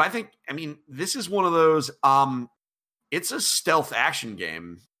I think, I mean, this is one of those, it's a stealth action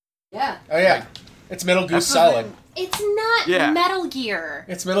game. Yeah. Oh, yeah. It's Metal Goose Solid. It's not Metal Gear.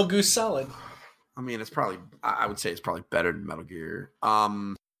 It's Metal Goose Solid. I mean, it's probably, I would say it's probably better than Metal Gear.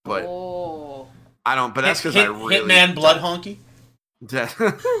 But I don't, but that's because I really. Hitman Blood Honky? To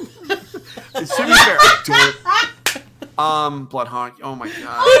be fair, I don't. Blood Honky. Oh my god.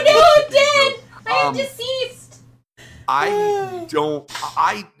 Oh no, I'm dead! I am deceased! I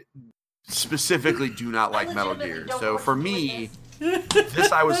specifically do not like Metal Gear. So for me,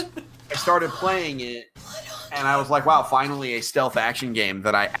 I started playing it and I was like, wow, finally a stealth action game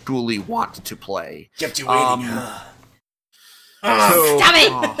that I actually want to play. Kept you waiting. Stop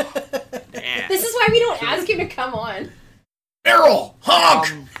it! Oh, man. This is why we don't ask him to come on. Errol,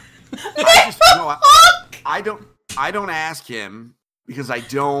 honk! I don't ask him because I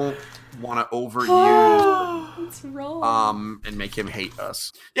don't want to overuse It's wrong. and make him hate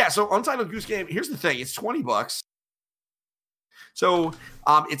us. Yeah, so Untitled Goose Game, here's the thing, it's $20. So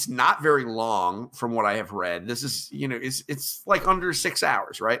it's not very long from what I have read. This is, it's like under 6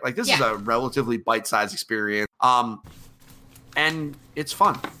 hours, right? Like this is a relatively bite-sized experience. And it's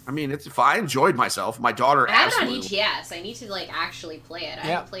fun. I mean, it's fun. I enjoyed myself. My daughter I have it on absolutely. ETS. I need to actually play it. I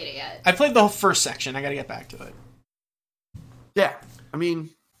haven't played it yet. I played the whole first section. I got to get back to it. Yeah, I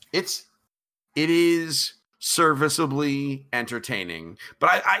mean, it is serviceably entertaining, but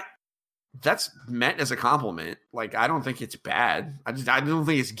I that's meant as a compliment. Like, I don't think it's bad. I don't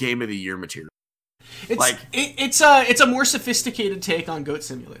think it's Game of the Year material. It's a more sophisticated take on Goat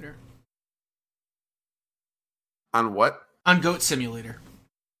Simulator. On what? On Goat Simulator.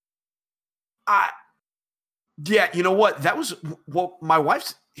 Yeah, you know what? That was my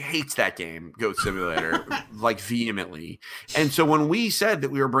wife hates that game, Goat Simulator, like vehemently. And so when we said that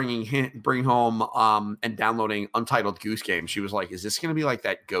we were bring home and downloading Untitled Goose Game, she was like, "Is this going to be like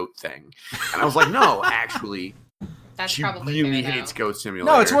that goat thing?" And I was like, "No, actually." That's she probably really fair, hates though. Goat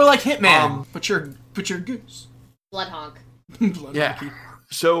Simulator. No, it's more like Hitman. But you're goose. Blood honk. Blood Yeah. monkey.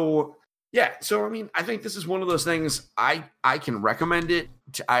 So I mean, I think this is one of those things I can recommend it.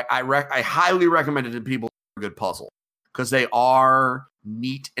 I highly recommend it to people who are good puzzle because they are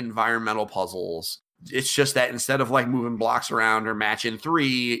neat environmental puzzles. It's just that instead of like moving blocks around or matching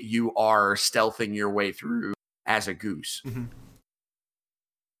 3, you are stealthing your way through as a goose. Mm-hmm.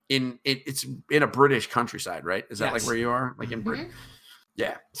 It's in a British countryside, right? Is that Yes. like where you are? Like in Britain? Mhm.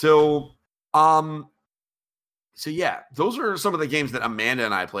 Yeah. So yeah, those are some of the games that Amanda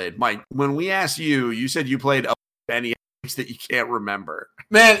and I played. Mike, when we asked you, you said you played any games that you can't remember.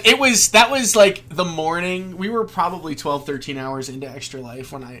 Man, that was like the morning. We were probably 12, 13 hours into Extra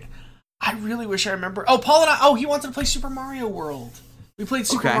Life when I really wish I remember. Oh, Paul and he wanted to play Super Mario World. We played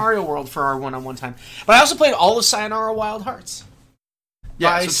Super Mario World for our one-on-one time. But I also played all of Sayonara Wild Hearts.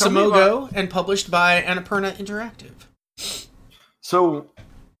 Yeah, by so tell me Simogo and published by Annapurna Interactive. So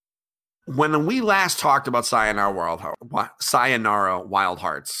when we last talked about Sayonara Wild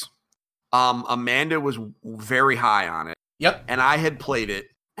Hearts, Amanda was very high on it. Yep. And I had played it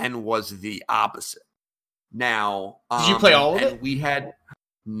and was the opposite. Now, did you play all of it? We had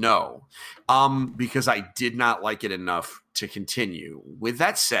no, because I did not like it enough to continue. With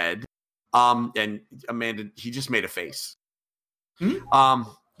that said, and Amanda, he just made a face. He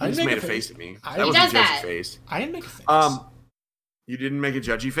just made a face at me. That was a judgy face. I didn't make a face. You didn't make a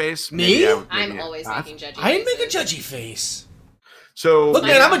judgy face? Me? I'm always making judgy faces. I didn't make a judgy face. So look,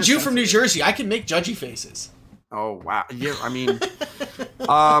 man, I'm a Jew from New Jersey. I can make judgy faces. Oh wow! Yeah, I mean,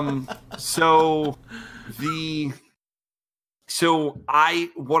 what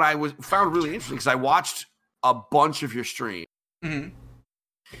I found really interesting because I watched a bunch of your stream, and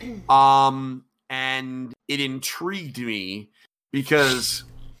it intrigued me because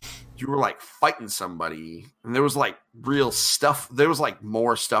you were like fighting somebody, and there was like real stuff. There was like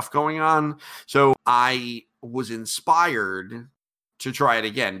more stuff going on, so I was inspired to try it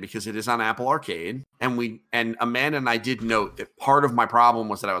again because it is on Apple Arcade, and Amanda and I did note that part of my problem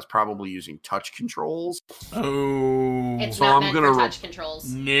was that I was probably using touch controls. Oh, it's so not meant for touch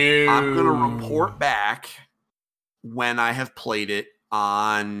controls. No, I'm gonna report back when I have played it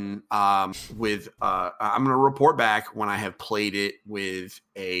on I'm gonna report back when I have played it with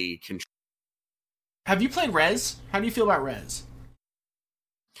a control. Have you played Rez? How do you feel about Rez?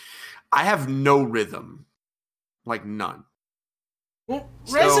 I have no rhythm, like none. Well,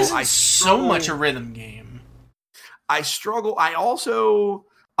 Rez isn't so much a rhythm game. I struggle. I also,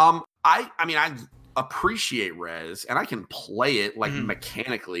 I appreciate Rez and I can play it like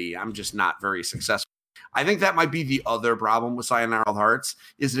mechanically. I'm just not very successful. I think that might be the other problem with Sayonara Wild Hearts,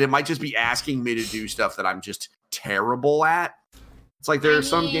 is that it might just be asking me to do stuff that I'm just terrible at. It's like there are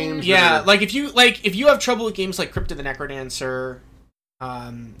some games. Yeah, like if you have trouble with games like Crypt of the Necrodancer,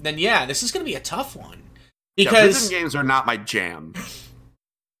 then yeah, this is going to be a tough one because rhythm games are not my jam.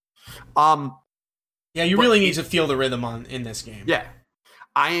 Yeah, you really need to feel the rhythm in this game. Yeah,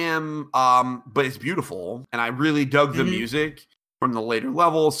 I am. But it's beautiful, and I really dug the music from the later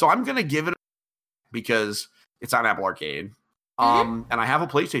levels. So I'm gonna give it because it's on Apple Arcade, and I have a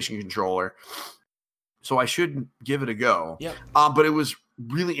PlayStation controller, so I should give it a go. Yep. But it was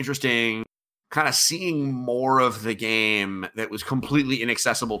really interesting, kind of seeing more of the game that was completely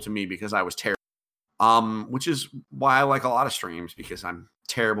inaccessible to me because I was terrible. Which is why I like a lot of streams, because I'm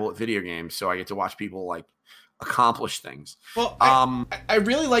terrible at video games, so I get to watch people like accomplish things. Well, I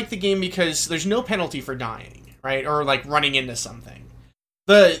really like the game because there's no penalty for dying, right? Or like running into something.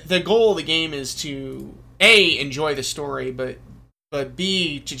 The goal of the game is to A, enjoy the story, but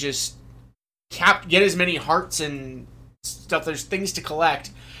B, to just get as many hearts and stuff. There's things to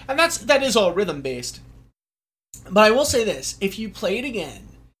collect, and that is all rhythm based. But I will say this: if you play it again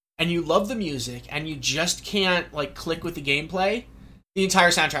and you love the music and you just can't like click with the gameplay, the entire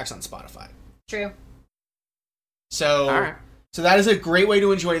soundtrack's on Spotify. True. So, all right. So that is a great way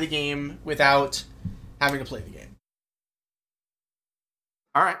to enjoy the game without having to play the game.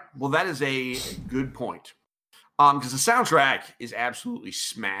 All right. Well, that is a good point. Because the soundtrack is absolutely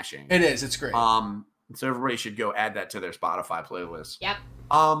smashing. It is. It's great. So everybody should go add that to their Spotify playlist. Yep.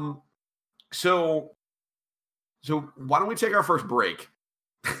 So why don't we take our first break?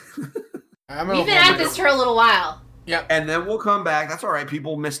 We've been at this for a little while. Yeah. And then we'll come back. That's all right.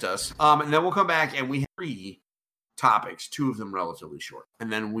 People missed us. And then we'll come back and we have 3 topics, 2 of them relatively short. And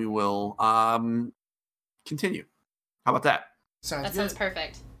then we will continue. How about that? Sounds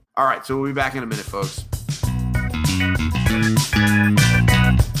perfect. All right. So we'll be back in a minute, folks.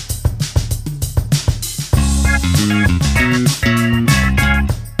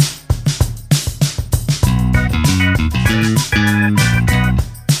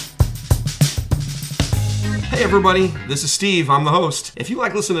 Hey everybody, this is Steve, I'm the host. If you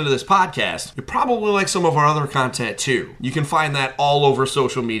like listening to this podcast, you probably like some of our other content too. You can find that all over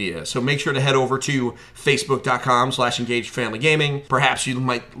social media, so make sure to head over to facebook.com/engagedfamilygaming. Perhaps you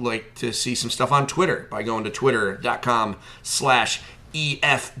might like to see some stuff on Twitter by going to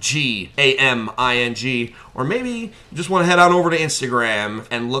twitter.com/EFGAMING, or maybe you just want to head on over to Instagram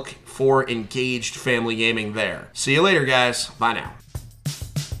and look for Engaged Family Gaming there. See you later, guys. Bye now.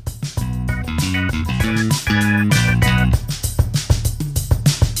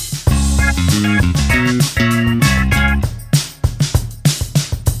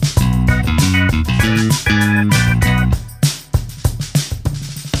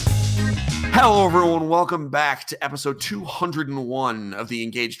 Hello, everyone. Welcome back to episode 201 of the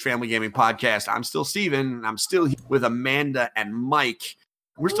Engaged Family Gaming Podcast. I'm still Steven. I'm still here with Amanda and Mike.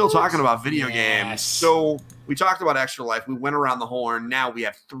 We're still talking about video games. So we talked about Extra Life. We went around the horn. Now we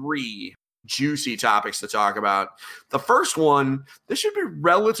have 3 juicy topics to talk about. The first one, this should be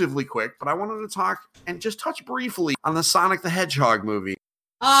relatively quick, but I wanted to talk and just touch briefly on the Sonic the Hedgehog movie.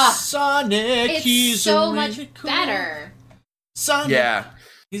 Sonic, it's so much better. Sonic, yeah,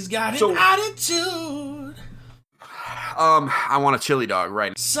 he's got an attitude. I want a chili dog right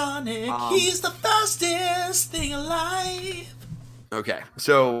now. Sonic, he's the fastest thing alive. Okay,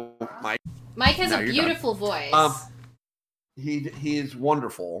 so Mike has a beautiful voice. He is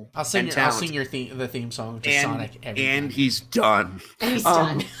wonderful. I'll sing the theme song to Sonic every and time. He's done. And he's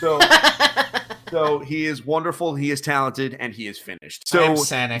done. So he is wonderful, he is talented, and he is finished. So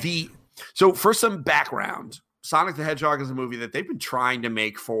Sonic. So for some background, Sonic the Hedgehog is a movie that they've been trying to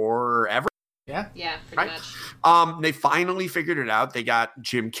make forever. Yeah, pretty much. They finally figured it out. They got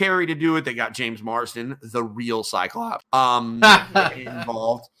Jim Carrey to do it. They got James Marsden, the real Cyclops,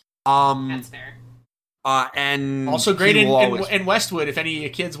 involved. That's fair. And also great in Westwood. If any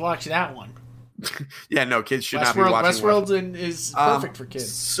kids watch that one, yeah, no, kids should not be watching Westworld. Is perfect for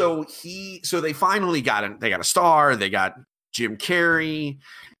kids. So they finally got it. They got a star. They got Jim Carrey,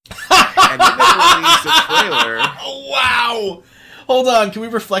 and then they released a trailer. Oh, wow! Hold on, can we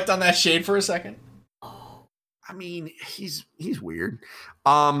reflect on that shade for a second? I mean, he's weird.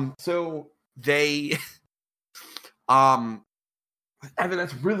 So they, Evan,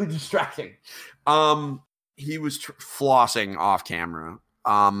 that's really distracting. He was flossing off camera.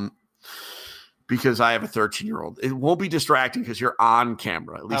 Because I have a 13-year-old. It won't be distracting because you're on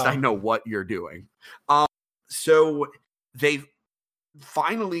camera. At least I know what you're doing. So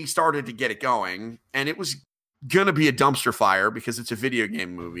finally started to get it going, and it was gonna be a dumpster fire because it's a video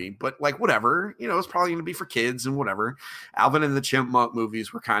game movie, but like whatever, it's probably gonna be for kids and whatever. Alvin and the Chipmunk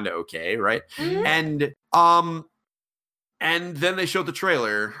movies were kind of okay, right? Mhm. And then they showed the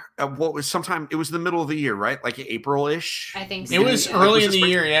trailer. What was sometime? It was the middle of the year, right? Like April-ish. I think so. It was yeah. early in the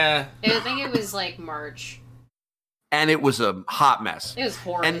year, yeah. I think it was like March. And it was a hot mess. It was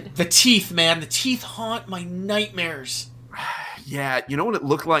horrid. And The teeth, man. The teeth haunt my nightmares. yeah, you know what it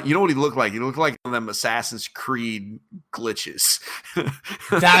looked like? You know what he looked like? He looked like one of them Assassin's Creed glitches.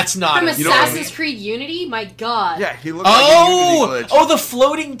 That's not From it. You know what I Assassin's Creed Unity? My God. Yeah, he looked like a Unity glitch. Oh, the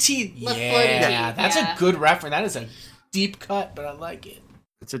floating teeth. The floating Yeah, teeth, that's yeah. a good reference. That is a deep cut, but I like it.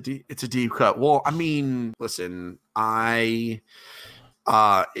 It's a deep cut. Well, I mean, listen, I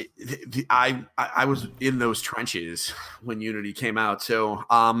was in those trenches when Unity came out. So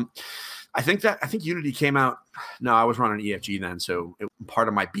I think Unity came out. No, I was running EFG then, so it was part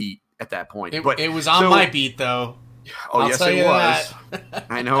of my beat at that point. But It was on my beat, though. Oh, I'll yes, tell it you was. that.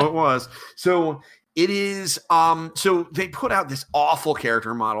 I know it was. So it is. So they put out this awful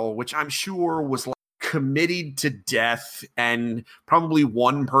character model, which I'm sure was like committed to death, and probably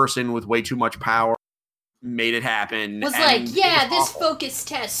one person with way too much power made it happen. Was and like, it yeah, was this awful. focus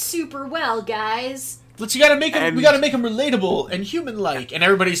tests super well, guys. But we gotta make him relatable and human-like. And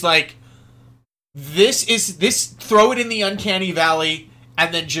everybody's like, this throw it in the uncanny valley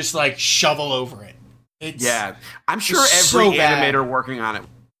and then just like shovel over it. Yeah, I'm sure it's every so bad. animator working on it.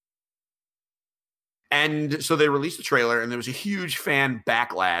 And so they released the trailer, and there was a huge fan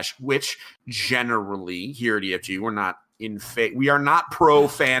backlash, which generally here at EFG, we are not pro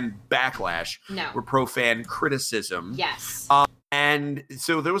fan backlash. No. We're pro fan criticism. Yes. And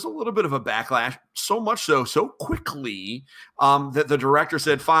so there was a little bit of a backlash, so much so quickly that the director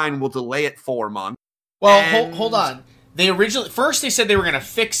said, fine, we'll delay it 4 months. Well, And- hold on. First they said they were gonna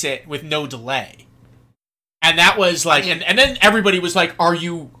fix it with no delay. And that was like, and then everybody was like, "Are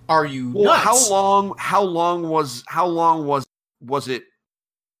you nuts?" How long was it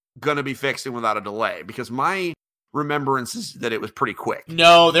gonna be fixed and without a delay? Because my remembrance is that it was pretty quick.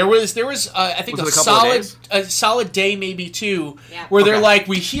 No, there was I think Was it a couple of a solid day, maybe 2, Yeah. where they're Okay. like,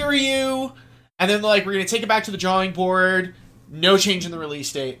 "We hear you," and then they're like, "We're gonna take it back to the drawing board. No change in the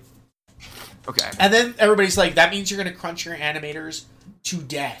release date." Okay. And then everybody's like, "That means you're gonna crunch your animators to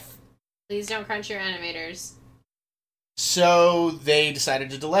death." Please don't crunch your animators. So they decided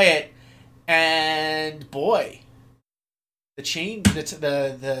to delay it, and boy, the change,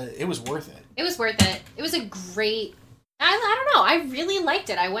 it was worth it. It was worth it. It was a great... I don't know. I really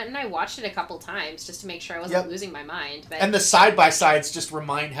liked it. I went and I watched it a couple times just to make sure I wasn't Yep. losing my mind. But... And the side-by-sides just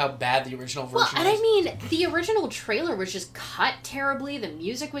remind how bad the original version Well, and is. I mean, the original trailer was just cut terribly. The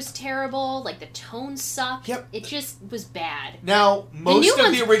music was terrible. Like, the tone sucked. Yep. It just was bad. Now, most new of the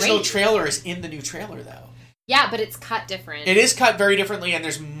one's original great. trailer is in the new trailer, though. Yeah, but it's cut different. It is cut very differently, and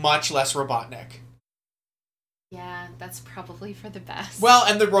there's much less Robotnik. Yeah, that's probably for the best. Well,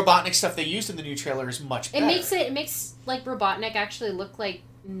 and the Robotnik stuff they used in the new trailer is much better. It makes like Robotnik actually look like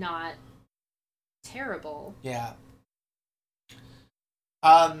not terrible. Yeah.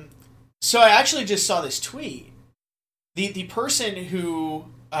 So I actually just saw this tweet. The person who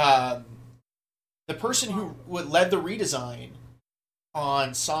led the redesign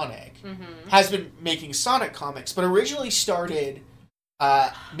on Sonic Mm-hmm. has been making Sonic comics, but originally started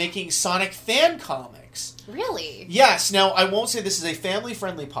making Sonic fan comics. Really? Yes. Now I won't say this is a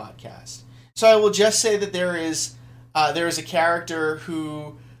family-friendly podcast, so I will just say that there is a character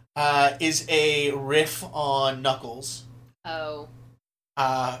who is a riff on Knuckles, Oh.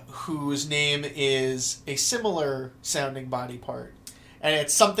 whose name is a similar sounding body part, and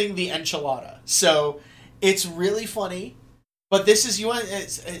it's something the enchilada. So it's really funny. But this is you want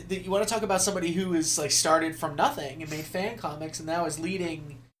to talk about somebody who is like started from nothing and made fan comics and now is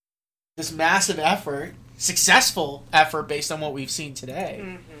leading this massive effort, successful effort based on what we've seen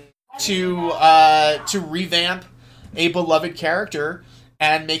today, to revamp a beloved character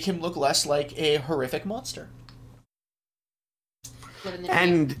and make him look less like a horrific monster. Living the dream.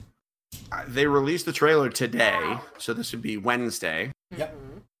 And they released the trailer today, so this would be Wednesday, Yep.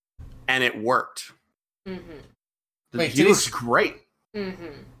 and it worked. Mm-hmm. He looks great.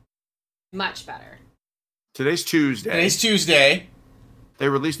 Mm-hmm. Much better. Today's Tuesday. Today's Tuesday. They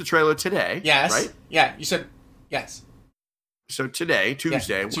released the trailer today. Yes. Right? Yeah, you said yes. So today,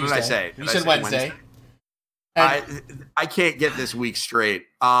 Tuesday. Yeah, What did I say? You Did I said say Wednesday. And I can't get this week straight.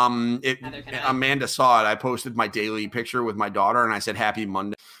 Neither can I. Amanda saw it. I posted my daily picture with my daughter, and I said Happy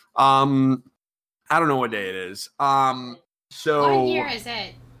Monday. I don't know what day it is. So What year is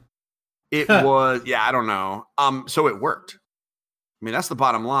it? it was, yeah, I don't know. So it worked. mean, that's the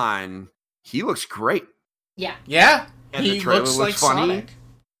bottom line. He looks great. Yeah. Yeah, And he the trailer looks looks like funny. Sonic.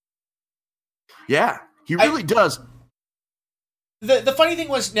 Yeah, he really does. The funny thing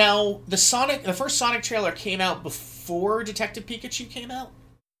was now the first Sonic trailer came out before Detective Pikachu came out.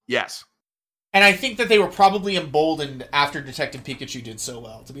 Yes. And I think that they were probably emboldened after Detective Pikachu did so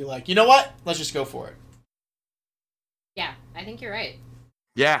well to be like, you know what? Let's just go for it. Yeah, I think you're right.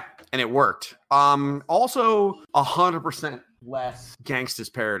 Yeah, and it worked. Also, 100% less Gangsta's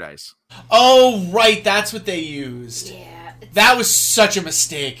Paradise. Oh, right. That's what they used. Yeah. That was such a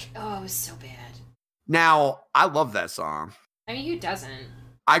mistake. Oh, it was so bad. Now, I love that song. I mean, who doesn't?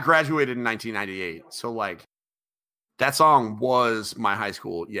 I graduated in 1998, so like that song was my high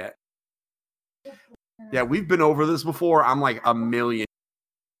school. Yeah, we've been over this before. I'm like a million.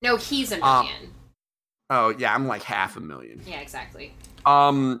 No, he's a million. Oh yeah, I'm like 500,000. Yeah, exactly.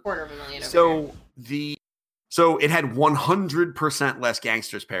 Quarter of a million. Over here. So it had 100% less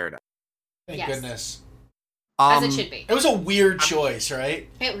Gangsta's Paradise. Thank goodness. As it should be. It was a weird choice, right?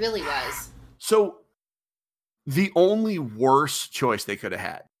 It really was. So the only worse choice they could have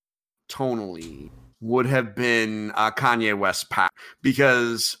had, tonally, would have been Kanye West's Pack,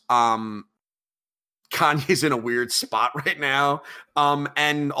 because Kanye's in a weird spot right now.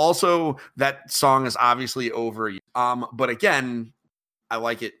 And also that song is obviously over. But again, I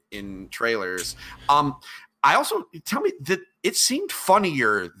like it in trailers. I also, tell me that it seemed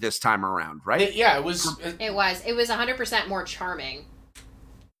funnier this time around, right? It was. It was 100% more charming.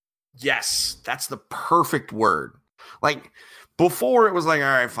 Yes, that's the perfect word. Like before it was like, all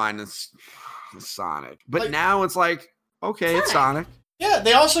right, fine, it's Sonic. But like, now it's like, okay, it's Sonic. Yeah,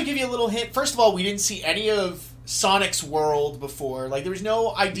 they also give you a little hint. First of all, we didn't see any of Sonic's world before. Like, there was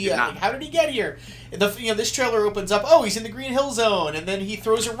no idea. Like, how did he get here? This trailer opens up. Oh, he's in the Green Hill Zone, and then he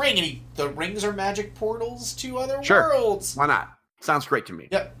throws a ring, and the rings are magic portals to other worlds. Why not? Sounds great to me.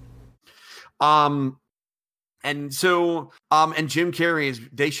 Yep. And so, and Jim Carrey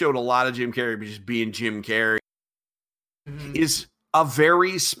they showed a lot of Jim Carrey just being Jim Carrey. Is a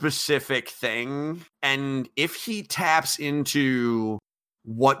very specific thing, and if he taps into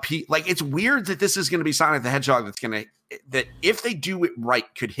what it's weird that this is going to be Sonic the Hedgehog that if they do it right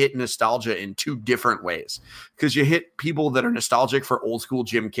could hit nostalgia in two different ways, because you hit people that are nostalgic for old school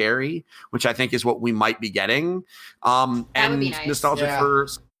Jim Carrey, which I think is what we might be getting, that and would be nice. Nostalgic for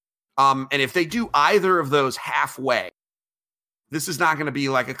and if they do either of those halfway, this is not going to be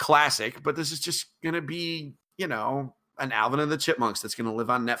like a classic, but this is just going to be, an Alvin and the Chipmunks that's going to live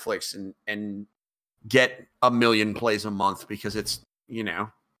on Netflix and get 1 million plays a month because it's,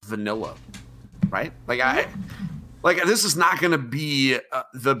 vanilla, right? This is not going to be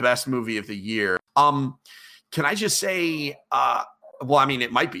the best movie of the year. Can I just say, well, I mean,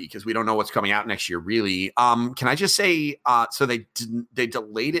 it might be because we don't know what's coming out next year, really. Can I just say, so they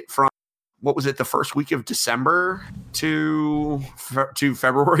delayed it from, what was it, the first week of December to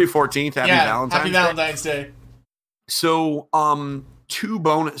February 14th? Happy Valentine's Day. So,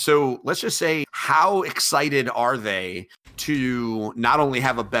 so let's just say, how excited are they to not only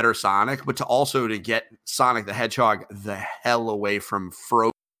have a better Sonic, but to get Sonic the Hedgehog the hell away from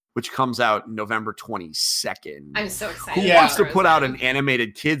Frozen, which comes out November 22nd. I'm so excited. Who wants to put out an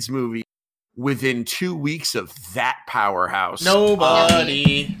animated kids movie within 2 weeks of that powerhouse?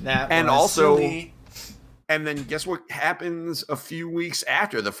 Nobody. And then guess what happens a few weeks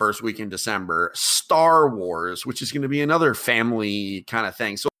after the first week in December? Star Wars, which is going to be another family kind of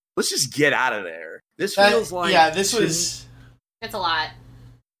thing. So let's just get out of there. This feels like... Yeah, this was... It's a lot.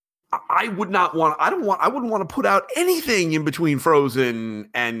 I wouldn't want to put out anything in between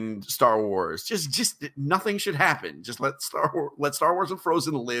Frozen and Star Wars. Just nothing should happen. Just let Star Wars and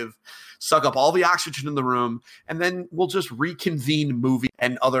Frozen live, suck up all the oxygen in the room, and then we'll just reconvene movie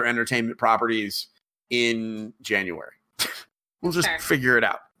and other entertainment properties in January. We'll just figure it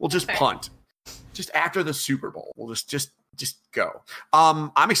out. We'll just punt. Just after the Super Bowl, we'll just go.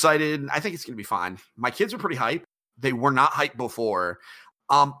 I'm excited. I think it's gonna be fine. My kids are pretty hyped. They were not hyped before.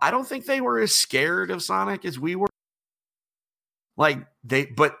 I don't think they were as scared of Sonic as we were. They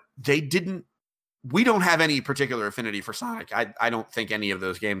didn't. We don't have any particular affinity for Sonic. I don't think any of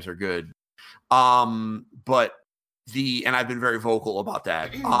those games are good. And I've been very vocal about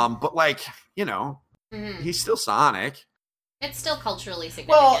that. He's still Sonic. It's still culturally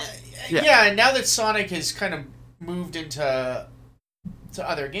significant. Well, yeah, and now that Sonic has kind of moved into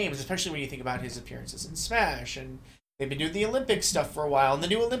other games, especially when you think about his appearances in Smash, and they've been doing the Olympic stuff for a while, and the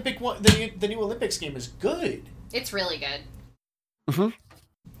new Olympics game is good. It's really good. Mm-hmm.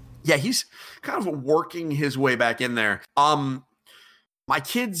 Yeah, he's kind of working his way back in there. My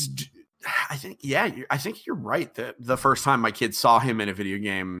kids I think you're right. The first time my kids saw him in a video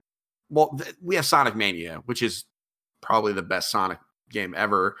game, well, we have Sonic Mania, which is probably the best Sonic game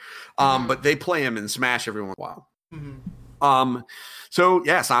ever. But they play him in Smash every once in a while. So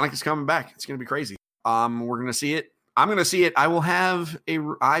yeah, Sonic is coming back. It's gonna be crazy. We're gonna see it. I'm gonna see it. I will have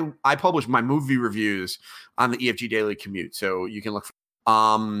I publish my movie reviews on the EFG Daily Commute, so you can look.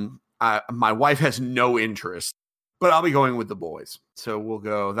 My wife has no interest, but I'll be going with the boys. So we'll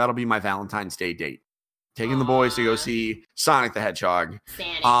go. That'll be my Valentine's Day date. Taking the boys to go see Sonic the Hedgehog.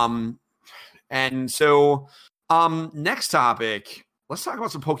 Sonic. And so next topic. Let's talk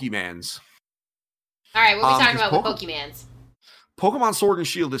about some Pokemans. All right, what are we talking about with Pokemans? Pokemon Sword and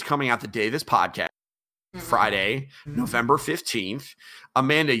Shield is coming out the day this podcast, Friday, November 15th.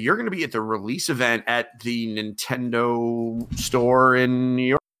 Amanda, you're going to be at the release event at the Nintendo store in New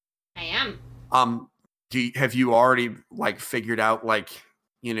York. I am. Have you already figured out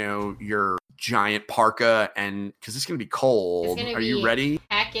your giant parka, and because it's going to be cold? Are you ready?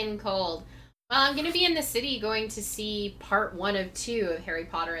 Heckin' cold. Well, I'm going to be in the city going to see part 1 of 2 of Harry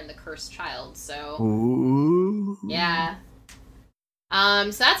Potter and the Cursed Child, so... Ooh. Yeah.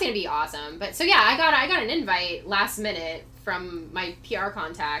 So that's going to be awesome. But, so yeah, I got an invite last minute from my PR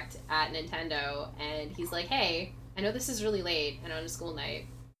contact at Nintendo, and he's like, hey, I know this is really late and on a school night,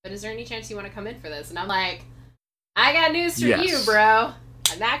 but is there any chance you want to come in for this? And I'm like, I got news for you, bro.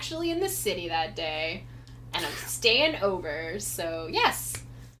 I'm actually in the city that day, and I'm staying over, so yes.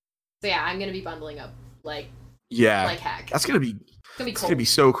 So yeah, I'm gonna be bundling up like heck. That's gonna be cool. It's gonna be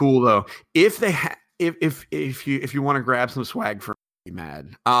so cool though. If they if you want to grab some swag from me,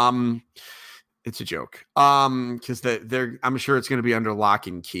 mad. It's a joke. Because I'm sure it's gonna be under lock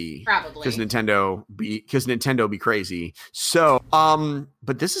and key. Probably. Because Nintendo be crazy. So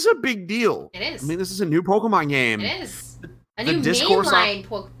but this is a big deal. It is. I mean, this is a new Pokemon game. It is. A new mainline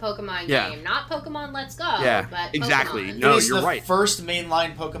Pokemon game, not Pokemon Let's Go. Yeah, but exactly. Pokemon. No, it is you're the right. First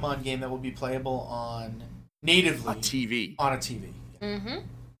mainline Pokemon game that will be playable natively on a TV.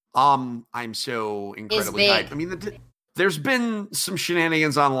 Mm-hmm. I'm so incredibly hyped. I mean, there's been some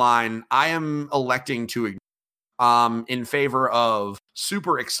shenanigans online. I am electing to ignore in favor of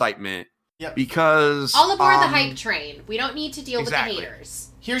super excitement. Yep. Because all aboard the hype train. We don't need to deal with the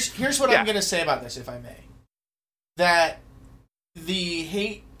haters. Here's what I'm going to say about this, if I may. That the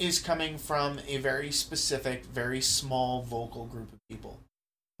hate is coming from a very specific, very small, vocal group of people.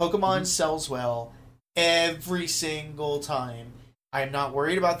 Pokemon sells well every single time. I am not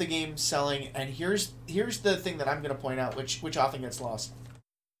worried about the game selling, and here's the thing that I'm going to point out, which often gets lost.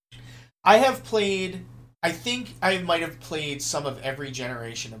 I think I might have played some of every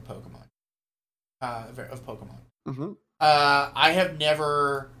generation of Pokemon. Mm-hmm. I have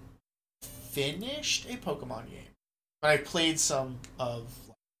never finished a Pokemon game. But I played some of...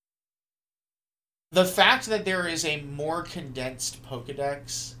 The fact that there is a more condensed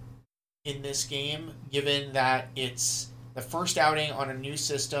Pokedex in this game, given that it's the first outing on a new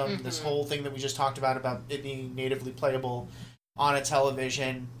system, this whole thing that we just talked about it being natively playable on a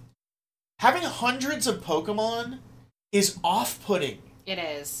television, having hundreds of Pokemon is off-putting. It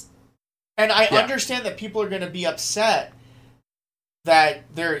is. And I understand that people are going to be upset that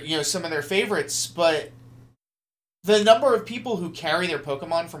they're, some of their favorites, but... The number of people who carry their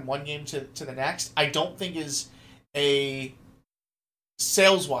Pokemon from one game to the next, I don't think is a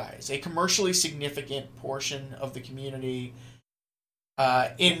sales-wise, a commercially significant portion of the community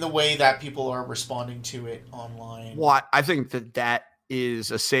in the way that people are responding to it online. Well, I think that is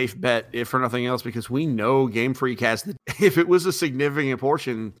a safe bet, if for nothing else, because we know Game Freak has if it was a significant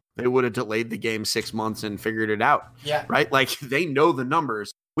portion, they would have delayed the game 6 months and figured it out. Yeah. Right? They know the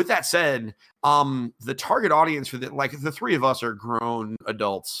numbers. With that said, the target audience for the three of us are grown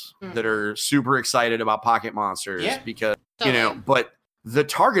adults that are super excited about Pocket Monsters because but the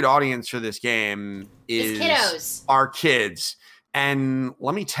target audience for this game is kiddos. Our kids. And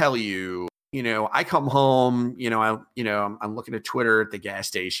let me tell you, I come home, I'm looking at Twitter at the gas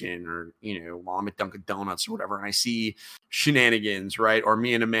station or, while I'm at Dunkin' Donuts or whatever, and I see shenanigans, right? Or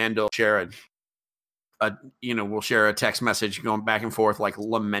me and Amanda share we'll share a text message going back and forth,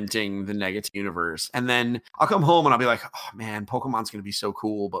 lamenting the negative universe. And then I'll come home and I'll be like, oh man, Pokemon's going to be so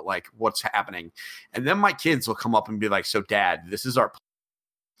cool, but what's happening? And then my kids will come up and be like, so dad, this is our,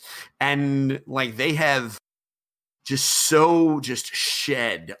 and they have just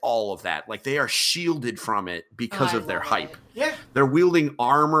shed all of that. They are shielded from it because of their hype. Yeah. They're wielding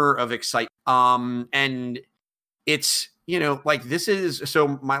armor of excitement. And it's, this is,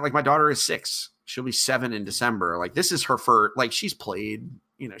 so my daughter is 6. She'll be 7 in December. This is her first, she's played,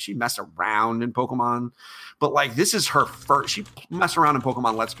 she messed around in Pokemon, but like this is her first. She messed around in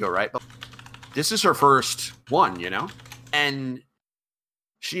Pokemon Let's Go, right? But this is her first one, and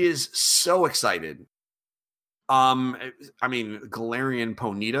she is so excited. I mean, Galarian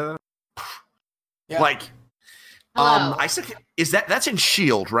Ponyta, like, Hello. that's in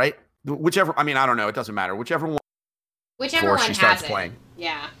Shield, right? Whichever, I mean, I don't know. It doesn't matter. Whichever one she starts has playing.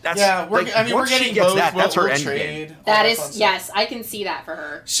 Yeah. We're getting both. That's her end trade. game. That is, yes, I can see that for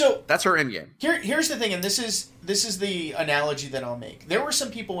her. So that's her end game. Here's the thing, and this is the analogy that I'll make. There were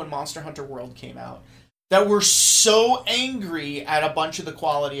some people when Monster Hunter World came out that were so angry at a bunch of the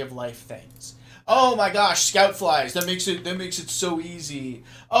quality of life things. Oh my gosh, scout flies! That makes it so easy.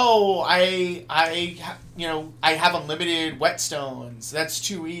 Oh, I have unlimited whetstones. That's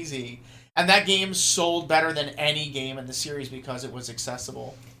too easy. And that game sold better than any game in the series because it was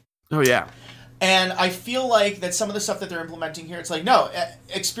accessible. Oh yeah. And I feel like that some of the stuff that they're implementing here, it's like, no,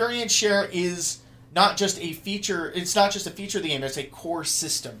 experience share is not just a feature. It's not just a feature of the game. It's a core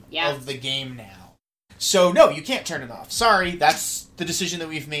system of the game now. So no, you can't turn it off. Sorry, that's the decision that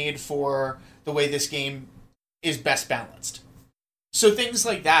we've made for the way this game is best balanced. So things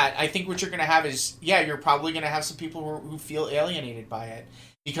like that, I think what you're going to have is, you're probably going to have some people who feel alienated by it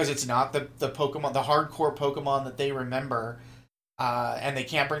because it's not the Pokemon, the hardcore Pokemon that they remember, and they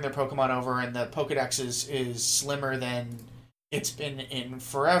can't bring their Pokemon over, and the Pokedex is slimmer than it's been in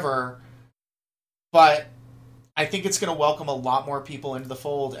forever. But I think it's going to welcome a lot more people into the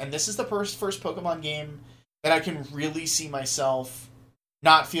fold, and this is the first Pokemon game that I can really see myself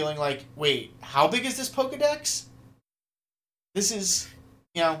not feeling like, wait, how big is this Pokedex? This is,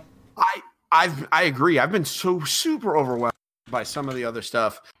 I agree. I've been so super overwhelmed by some of the other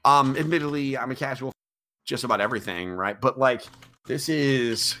stuff. Admittedly, I'm a casual just about everything, right? But like, this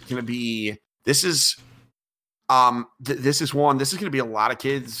is going to be a lot of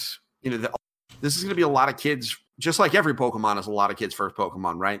kids. This is going to be a lot of kids. Just like every Pokemon is a lot of kids' first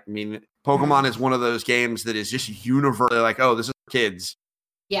Pokemon, right? I mean, Pokemon is one of those games that is just universally like, oh, this is for kids.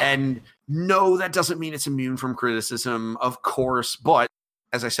 Yeah. And no, that doesn't mean it's immune from criticism, of course. But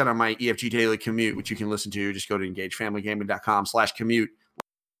as I said on my EFG Daily Commute, which you can listen to, just go to engagefamilygaming.com/commute.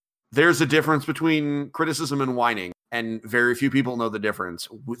 There's a difference between criticism and whining, and very few people know the difference.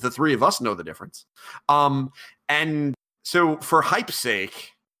 The three of us know the difference. And so for hype's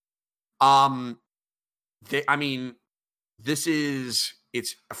sake,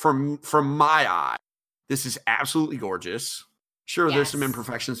 it's from my eye, this is absolutely gorgeous. Sure, there's some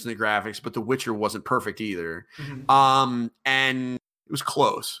imperfections in the graphics, but The Witcher wasn't perfect either. Mm-hmm. And it was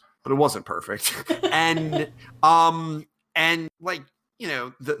close, but it wasn't perfect. and like,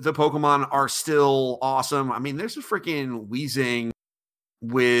 the Pokemon are still awesome. I mean, there's a freaking wheezing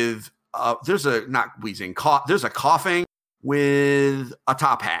with there's a coughing with a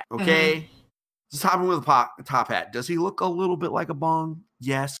top hat. Okay. Mm-hmm. He's hopping with a top hat. Does he look a little bit like a bong?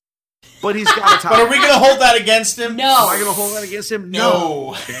 Yes. But he's got a top. But are we going to hold that against him? No. Am I going to hold that against him?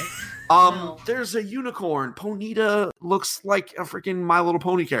 No. Okay. No. There's a unicorn. Ponyta looks like a freaking My Little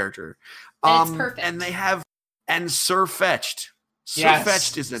Pony character. And it's perfect. And they have Sirfetch'd. Yes.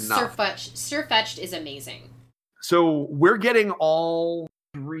 Sirfetch'd is enough. Sirfetch'd is amazing. So we're getting all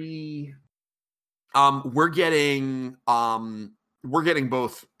three. We're getting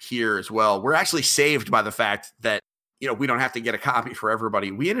both here as well. We're actually saved by the fact that we don't have to get a copy for everybody.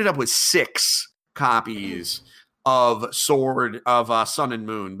 We ended up with 6 copies of Sword of Sun and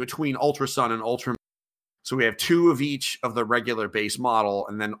Moon between Ultra Sun and Ultra Moon. So we have 2 of each of the regular base model,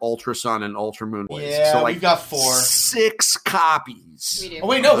 and then Ultra Sun and Ultra Moon. Yeah, so we've got 4. 6 copies. We do. Oh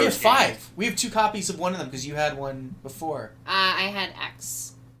wait, no, we have 5. We have 2 copies of one of them because you had one before. I had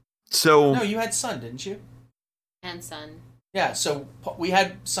X. So no, you had Sun, didn't you? And Sun. Yeah, so we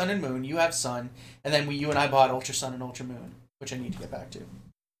had Sun and Moon, you have Sun, and then you and I bought Ultra Sun and Ultra Moon, which I need to get back to.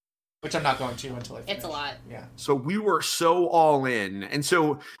 Which I'm not going to until I finish. It's a lot. Yeah. So we were so all in. And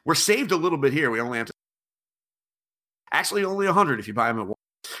so we're saved a little bit here. We only have to... Actually, only 100 if you buy them at once.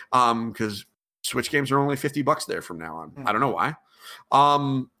 Because Switch games are only $50 there from now on. I don't know why.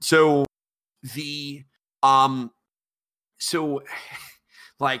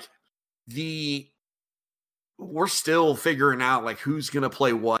 We're still figuring out like who's gonna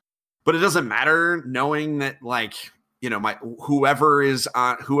play what, but it doesn't matter knowing that like whoever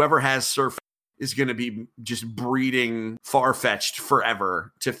has Surf is gonna be just breeding Farfetch'd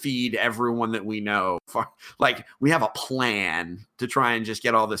forever to feed everyone that we know. Like we have a plan to try and just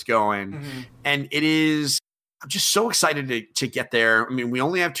get all this going, and I'm just so excited to get there. I mean, we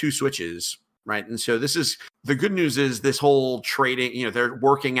only have 2 Switches. Right. And so the good news is this whole trading, they're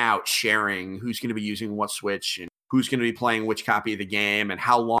working out sharing who's going to be using what Switch. And who's going to be playing which copy of the game and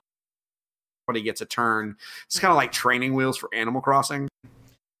how long everybody gets a turn. It's kind of like training wheels for Animal Crossing.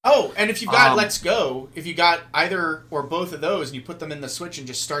 Oh, and if you've got Let's Go, if you got either or both of those and you put them in the Switch and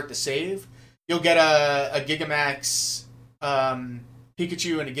just start the save, you'll get a Gigamax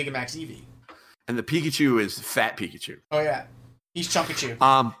Pikachu and a Gigamax Eevee. And the Pikachu is Fat Pikachu. Oh yeah, he's Chunkachu.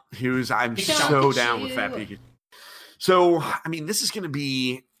 I'm so down with Fat Pikachu. So, I mean, this is going to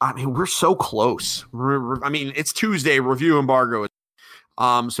be, we're so close. It's Tuesday, review embargo.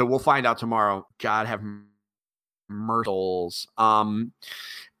 So we'll find out tomorrow. God have mercy.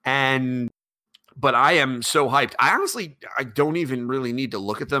 But I am so hyped. I don't even really need to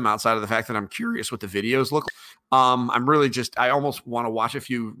look at them outside of the fact that I'm curious what the videos look like. I almost want to watch a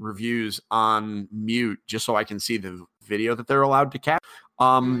few reviews on mute just so I can see the video that they're allowed to capture.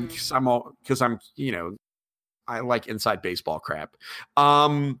 I like inside baseball crap.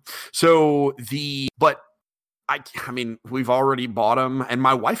 We've already bought them, and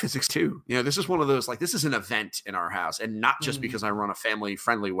my wife is too. This is one of those, this is an event in our house, and not just because I run a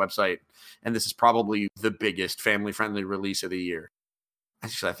family-friendly website, and this is probably the biggest family-friendly release of the year.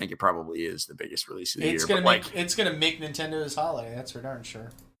 Actually, I think it probably is the biggest release of the year. It's gonna make Nintendo's holiday. That's for darn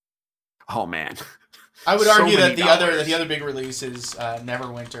sure. Oh man, I would argue that the other big release is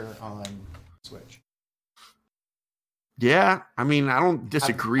Neverwinter on Switch. Yeah, I don't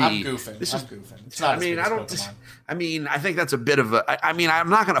disagree. I'm goofing. It's not. I think that's a bit of a. I'm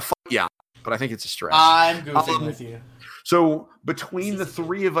not going to fight you, but I think it's a stretch. I'm goofing with you. So between the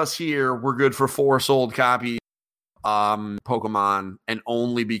three of us here, we're good for 4 sold copies. Pokemon, and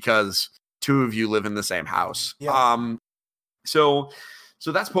only because 2 of you live in the same house. Yeah. So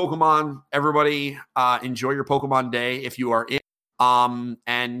that's Pokemon. Everybody, enjoy your Pokemon day if you are in. And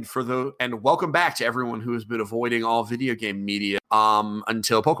welcome back to everyone who has been avoiding all video game media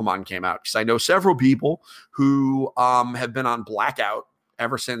until Pokemon came out. Because I know several people who have been on blackout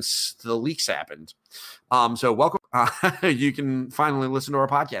ever since the leaks happened. So welcome. You can finally listen to our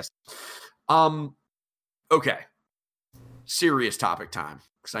podcast. Okay. Serious topic time,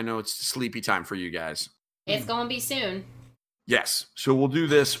 because I know it's sleepy time for you guys. It's going to be soon. Yes. So we'll do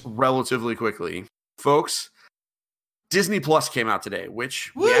this relatively quickly. Folks, Disney Plus came out today,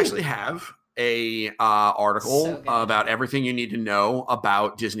 which we actually have a article about everything you need to know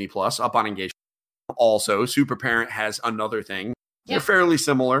about Disney Plus up on Engagement. Also, Super Parent has another thing. Yep. They're fairly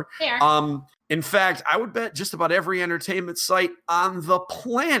similar. They are. In fact, I would bet just about every entertainment site on the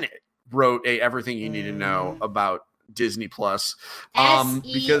planet wrote everything you need to know about Disney Plus.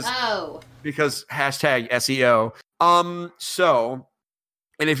 SEO. Because hashtag SEO. And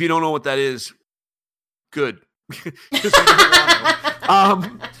if you don't know what that is, good. Because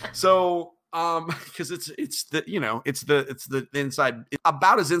it's the inside, it's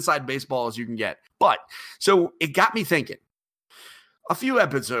about as inside baseball as you can get. But so it got me thinking. A few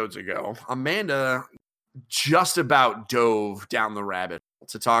episodes ago, Amanda just about dove down the rabbit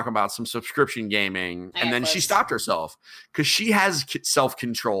to talk about some subscription gaming, and then she stopped herself because she has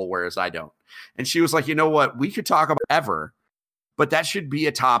self-control, whereas I don't. And she was like, you know what, we could talk about ever, but that should be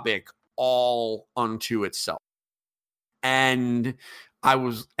a topic all unto itself. And I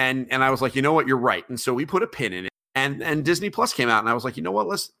was like, you know what, you're right. And so we put a pin in it, and Disney Plus came out, and I was like, you know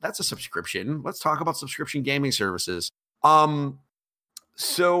what, that's a subscription. Let's talk about subscription gaming services.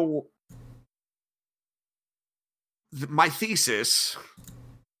 So my thesis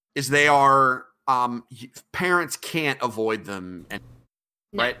is they are parents can't avoid them,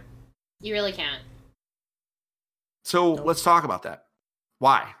 right? You really can't. So let's talk about that.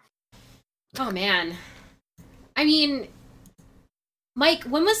 Why? Oh man. I mean, Mike,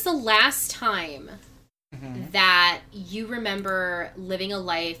 when was the last time that you remember living a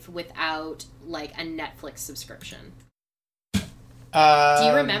life without like a Netflix subscription? Do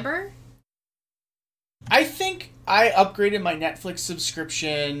you remember? I think I upgraded my Netflix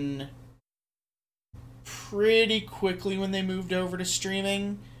subscription pretty quickly when they moved over to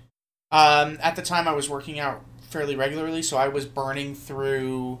streaming. At the time, I was working out fairly regularly, so I was burning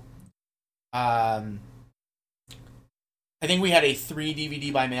through... I think we had a 3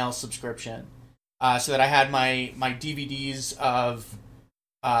 DVD by mail subscription, so that I had my DVDs of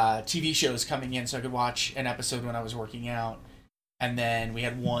TV shows coming in so I could watch an episode when I was working out. And then we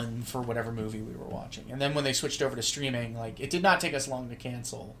had one for whatever movie we were watching. And then when they switched over to streaming, it did not take us long to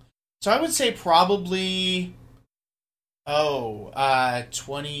cancel. So I would say probably,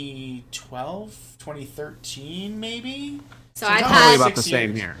 2012, 2013, maybe? So I've had about the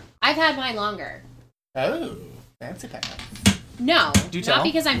same here. I've had mine longer. Oh, fancy pants. No, not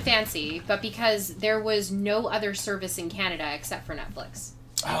because I'm fancy, but because there was no other service in Canada except for Netflix.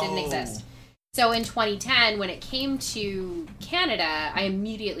 It didn't exist. So in 2010, when it came to Canada, I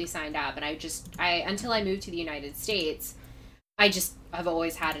immediately signed up, and until I moved to the United States, I've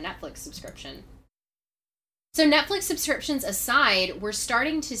always had a Netflix subscription. So Netflix subscriptions aside, we're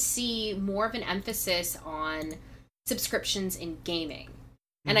starting to see more of an emphasis on subscriptions in gaming.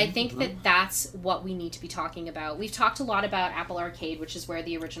 And I think that that's what we need to be talking about. We've talked a lot about Apple Arcade, which is where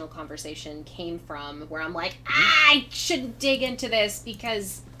the original conversation came from, where I'm like, I shouldn't dig into this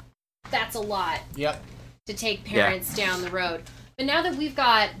because that's a lot to take parents down the road. But now that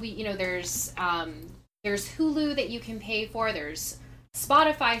there's Hulu that you can pay for, there's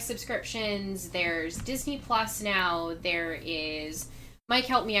Spotify subscriptions, there's Disney Plus now, there is, Mike,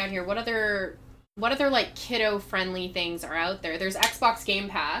 help me out here, what other like kiddo friendly things are out there? There's Xbox Game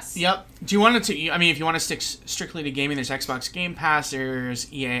Pass. Yep. Do you want to? I mean, if you want to stick strictly to gaming, there's Xbox Game Pass.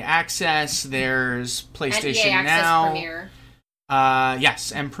 There's EA Access. There's PlayStation and EA Access Now. Premier.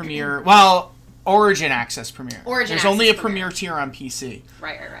 Yes, and Premier. Well, Origin Access Premier. There's only a Premier tier on PC.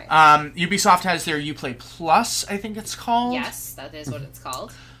 Right. Ubisoft has their Uplay Plus, I think it's called. Yes, that is what it's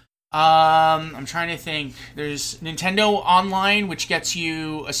called. I'm trying to think. There's Nintendo Online, which gets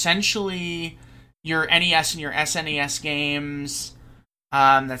you essentially your NES and your SNES games.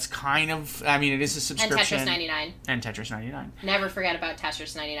 That's kind of, I mean, it is a subscription. And Tetris 99. Never forget about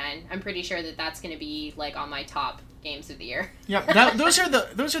Tetris 99. I'm pretty sure that that's going to be like on my top games of the year. Yep, those are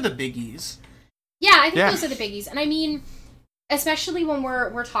the biggies. Yeah, I think those are the biggies. And I mean, especially when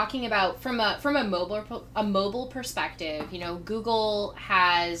we're talking about from a mobile perspective, you know, Google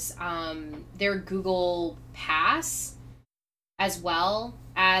has their Google Pass as well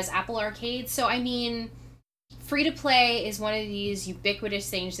as Apple Arcade. So I mean, free to play is one of these ubiquitous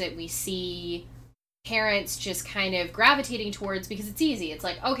things that we see parents just kind of gravitating towards because it's easy. It's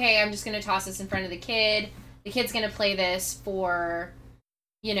like, okay, I'm just going to toss this in front of the kid. The kid's going to play this for,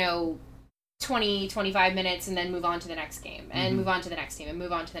 20, 25 minutes and then move on to the next game and move on to the next game and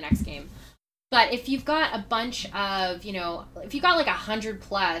move on to the next game. But if you've got a bunch of, if you've got like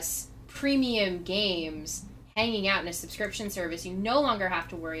 100+ premium games hanging out in a subscription service, you no longer have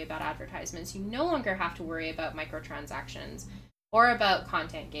to worry about advertisements. You no longer have to worry about microtransactions or about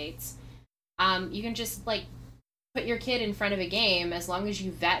content gates. You can just put your kid in front of a game as long as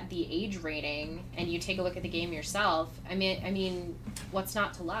you vet the age rating and you take a look at the game yourself. I mean, what's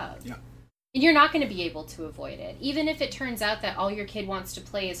not to love? Yeah. And you're not going to be able to avoid it. Even if it turns out that all your kid wants to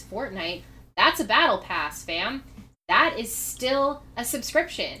play is Fortnite, that's a battle pass, fam. That is still a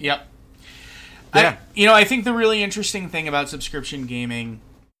subscription. Yep. Yeah. I think the really interesting thing about subscription gaming,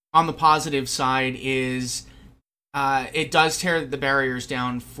 on the positive side, is it does tear the barriers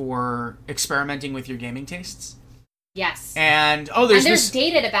down for experimenting with your gaming tastes. Yes. And there's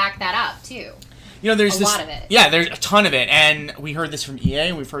data to back that up, too. There's a lot of it. Yeah, there's a ton of it, and we heard this from EA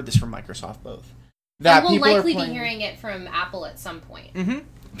and we've heard this from Microsoft both. And we'll likely be hearing it from Apple at some point.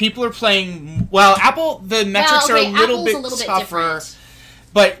 Mm-hmm. People are playing. Well, Apple, the metrics are a little bit tougher,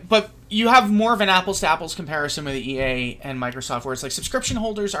 but you have more of an apples to apples comparison with EA and Microsoft, where it's like subscription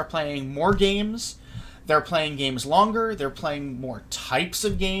holders are playing more games, they're playing games longer, they're playing more types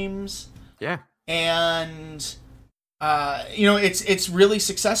of games. Yeah, and. It's really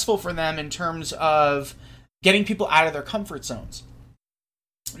successful for them in terms of getting people out of their comfort zones.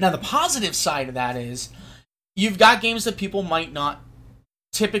 Now, the positive side of that is you've got games that people might not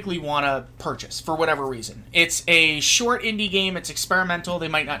typically want to purchase for whatever reason. It's a short indie game. It's experimental. They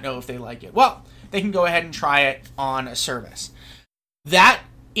might not know if they like it. Well, they can go ahead and try it on a service. That,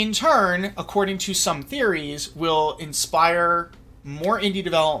 in turn, according to some theories, will inspire more indie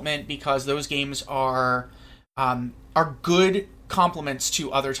development because those games are good complements to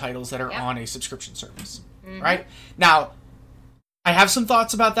other titles that are on a subscription service, right? Now, I have some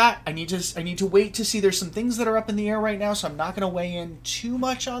thoughts about that. I need to wait to see. There's some things that are up in the air right now, so I'm not going to weigh in too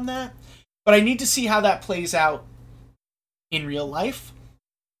much on that. But I need to see how that plays out in real life,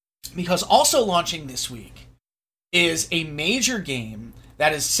 because also launching this week is a major game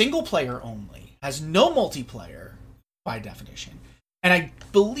that is single player only, has no multiplayer by definition. And I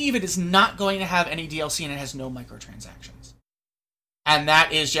believe it is not going to have any DLC, and it has no microtransactions. And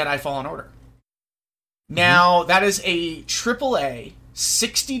that is Jedi Fallen Order. Now, that is a AAA,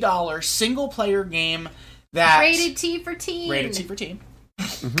 $60 single-player game that... Rated T for teen. Rated T for teen.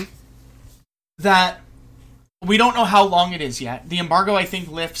 That we don't know how long it is yet. The embargo, I think,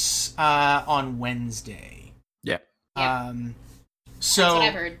 lifts on Wednesday. Yeah. That's what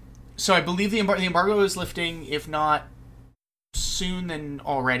I've heard. So I believe the embargo is lifting, if not... soon than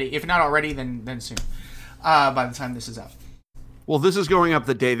already. If not already, then soon. By the time this is out. Well, this is going up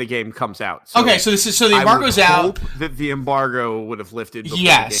the day the game comes out. Okay, so the embargo's out. I would hope that the embargo would have lifted before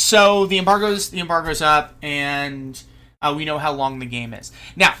Yes, the game. so the embargo's up, and we know how long the game is.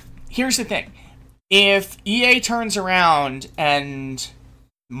 Now, here's the thing. If EA turns around and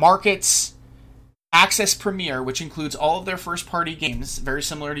markets Access Premier, which includes all of their first-party games, very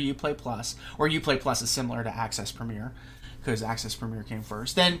similar to Uplay Plus, or Uplay Plus is similar to Access Premier, because Access Premier came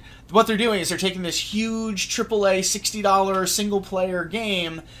first, then what they're doing is they're taking this huge AAA $60 single-player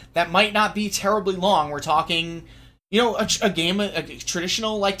game that might not be terribly long. We're talking, a game, a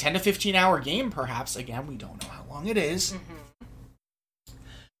traditional, 10 to 15-hour game, perhaps. Again, we don't know how long it is.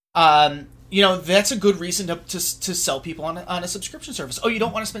 That's a good reason to sell people on a subscription service. Oh, you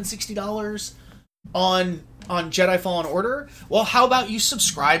don't want to spend $60 on Jedi Fallen Order? Well, how about you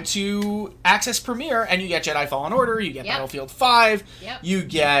subscribe to Access Premier and you get Jedi Fallen Order, you get Battlefield 5, you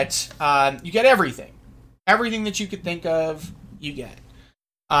get everything. Everything that you could think of, you get.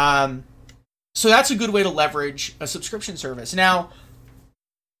 So that's a good way to leverage a subscription service. Now,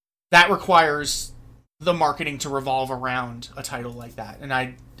 that requires the marketing to revolve around a title like that. And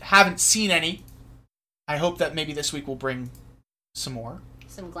I haven't seen any. I hope that maybe this week will bring some more.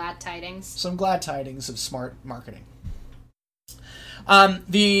 Some glad tidings. Some glad tidings of smart marketing.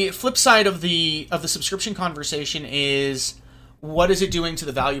 The flip side of the subscription conversation is, what is it doing to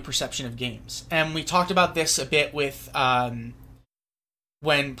the value perception of games? And we talked about this a bit with when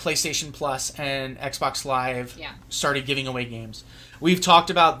PlayStation Plus and Xbox Live started giving away games. We've talked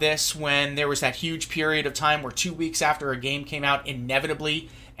about this when there was that huge period of time where 2 weeks after a game came out, inevitably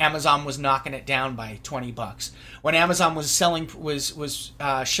Amazon was knocking it down by $20. When Amazon was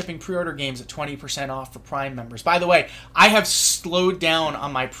shipping pre-order games at 20% off for Prime members. By the way, I have slowed down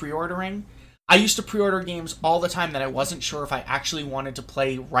on my pre-ordering. I used to pre-order games all the time that I wasn't sure if I actually wanted to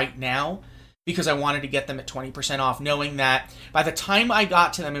play right now, because I wanted to get them at 20% off, knowing that by the time I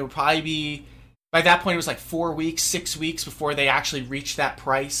got to them, it would probably be, by that point, it was 4 weeks, 6 weeks before they actually reached that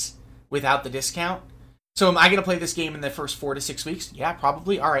price without the discount. So am I going to play this game in the first 4 to 6 weeks? Yeah,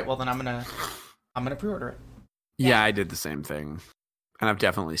 probably. All right, well then I'm gonna pre-order it. Yeah, I did the same thing, and I've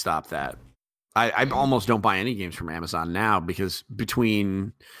definitely stopped that. I almost don't buy any games from Amazon now, because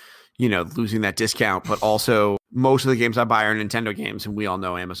between losing that discount, but also most of the games I buy are Nintendo games, and we all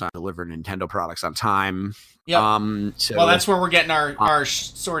know Amazon delivered Nintendo products on time. Yep. Well, that's where we're getting our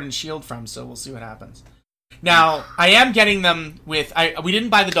Sword and Shield from, so we'll see what happens. Now, I am getting them with... we didn't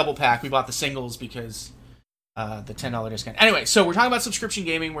buy the double pack, we bought the singles because the $10 discount. Anyway, so we're talking about subscription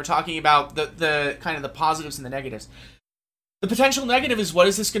gaming, we're talking about the kind of the positives and the negatives. The potential negative is, what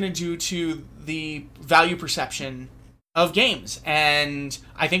is this going to do to the value perception of games? And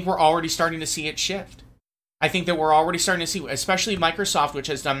I think we're already starting to see it shift. I think that we're already starting to see, especially Microsoft, which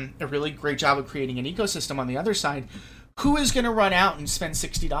has done a really great job of creating an ecosystem on the other side, who is going to run out and spend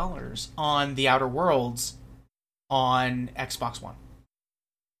 $60 on The Outer Worlds on Xbox One?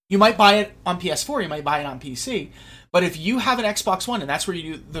 You might buy it on PS4, you might buy it on PC, but if you have an Xbox One and that's where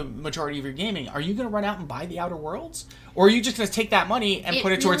you do the majority of your gaming, are you going to run out and buy The Outer Worlds? Or are you just going to take that money and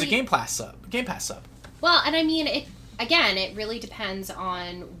put it towards a Game Pass sub? Well, and I mean, it really depends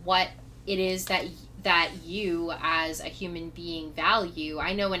on what it is that you as a human being value.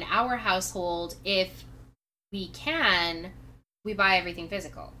 I know in our household, if we can, we buy everything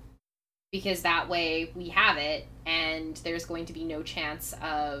physical, because that way we have it and there's going to be no chance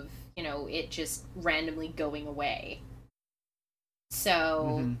of, it just randomly going away.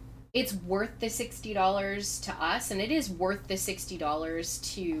 So it's worth the $60 to us, and it is worth the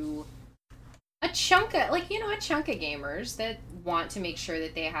 $60 to a chunk of gamers that want to make sure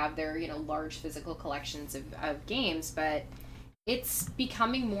that they have their, large physical collections of games, but it's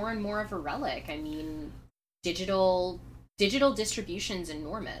becoming more and more of a relic. I mean, digital distribution's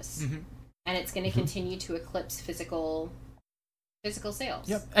enormous, and it's going to continue to eclipse physical sales.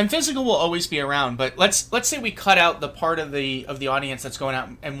 Yep, and physical will always be around. But let's say we cut out the part of the audience that's going out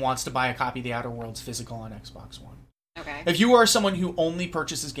and wants to buy a copy of The Outer Worlds physical on Xbox One. Okay. If you are someone who only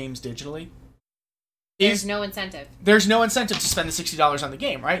purchases games digitally, there's no incentive. There's no incentive to spend the $60 on the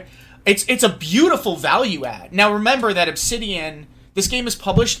game, right? It's a beautiful value add. Now remember that Obsidian, this game is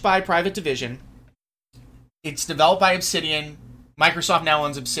published by Private Division. It's developed by Obsidian. Microsoft now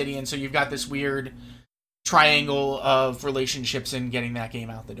owns Obsidian, so you've got this weird triangle of relationships in getting that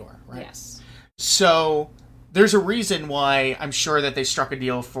game out the door, right? Yes. So there's a reason why I'm sure that they struck a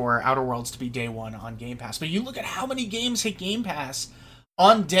deal for Outer Worlds to be day one on Game Pass. But you look at how many games hit Game Pass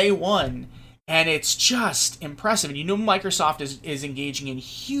on day one, and it's just impressive. And Microsoft is engaging in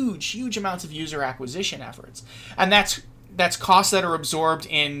huge amounts of user acquisition efforts. And that's that's costs that are absorbed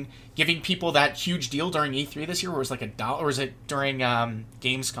in giving people that huge deal during E3 this year, where it was like $1, or was it during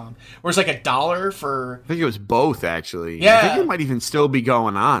Gamescom, where it's like $1 for? I think it was both, actually. Yeah. I think it might even still be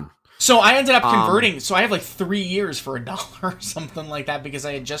going on. So I ended up converting. So I have like 3 years for $1 or something like that, because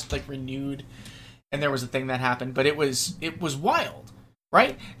I had just like renewed, and there was a thing that happened. But it was wild,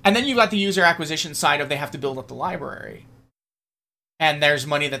 right? And then you got the user acquisition side of they have to build up the library, and there's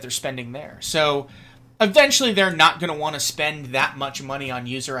money that they're spending there. So eventually they're not going to want to spend that much money on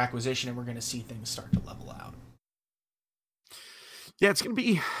user acquisition, and we're going to see things start to level out. Yeah, it's going to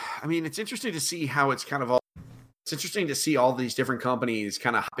be, I mean, it's interesting to see how it's kind of all, it's interesting to see all these different companies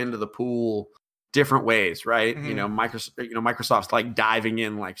kind of hop into the pool different ways, right? Mm-hmm. Microsoft's like diving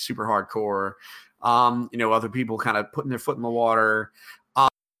in like super hardcore. Other people kind of putting their foot in the water.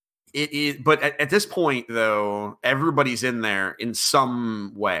 It is, but at this point, though, everybody's in there in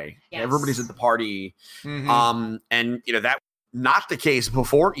some way. Yes. Everybody's at the party. Mm-hmm. And that not the case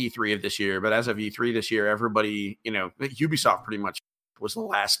before E3 of this year, but as of E3 this year, everybody, Ubisoft pretty much was the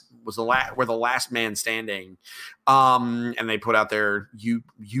last man standing. And they put out their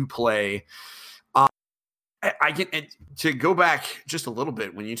Uplay. I get to go back just a little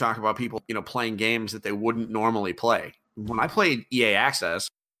bit when you talk about people, playing games that they wouldn't normally play. When I played EA Access,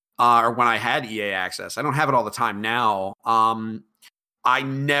 or when I had EA Access, I don't have it all the time now. I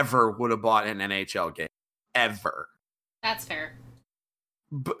never would have bought an NHL game ever. That's fair.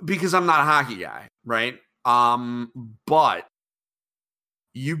 Because I'm not a hockey guy, right? But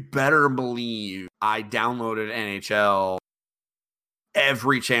you better believe I downloaded NHL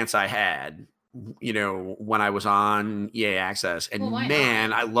every chance I had, when I was on EA Access. And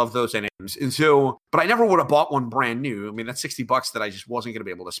man, I love those games. And so, but I never would have bought one brand new. I mean, that's $60 that I just wasn't going to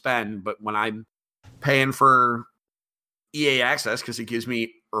be able to spend. But when I'm paying for EA Access, because it gives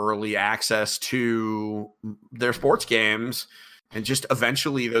me early access to their sports games, and just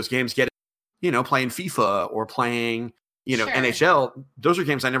eventually those games get, playing FIFA or playing, Sure. NHL, those are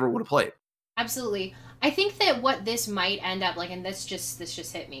games I never would have played. Absolutely. I think that what this might end up like, and this just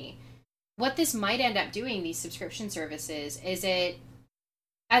hit me, what this might end up doing, these subscription services, is it,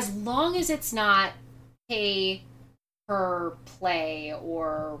 as long as it's not pay per play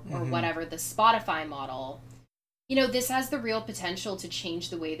or whatever, the Spotify model, this has the real potential to change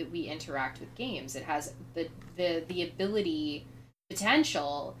the way that we interact with games. It has the ability,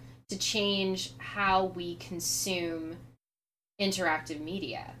 potential to change how we consume interactive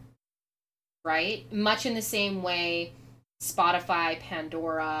media, right? Much in the same way Spotify,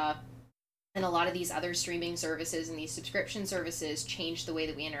 Pandora, and a lot of these other streaming services and these subscription services change the way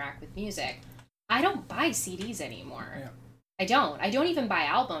that we interact with music. I don't buy CDs anymore. Yeah. I don't even buy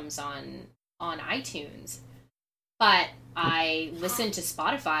albums on iTunes. But I listen to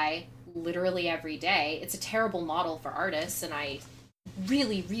Spotify literally every day. It's a terrible model for artists, and I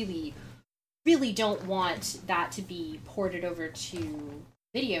really, really, really don't want that to be ported over to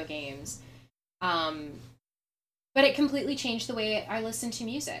video games. But it completely changed the way I listen to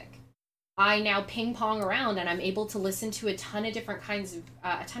music. I now ping pong around, and I'm able to listen to a ton of different kinds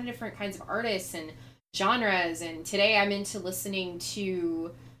of artists and genres. And today I'm into listening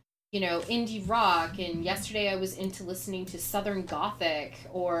to, indie rock, and yesterday I was into listening to Southern Gothic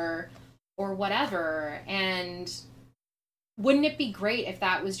or whatever. And wouldn't it be great if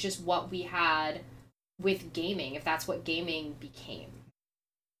that was just what we had with gaming, if that's what gaming became?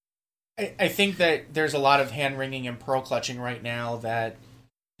 I think that there's a lot of hand-wringing and pearl-clutching right now that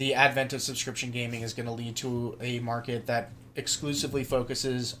the advent of subscription gaming is going to lead to a market that exclusively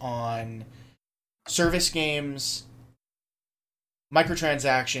focuses on service games,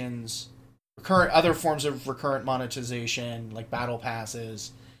 microtransactions, other forms of recurrent monetization, like battle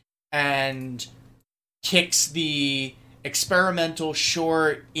passes, and kicks the experimental,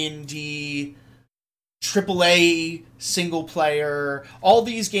 short, indie, AAA, single player, all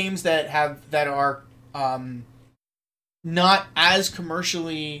these games that are not as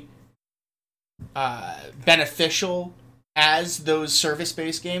commercially beneficial as those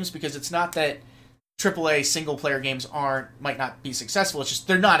service-based games, because it's not that AAA single-player games might not be successful. It's just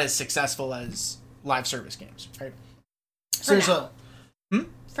they're not as successful as live service games, right?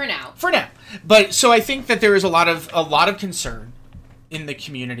 For now. But so I think that there is a lot of concern in the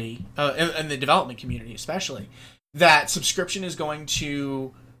community, in the development community especially, that subscription is going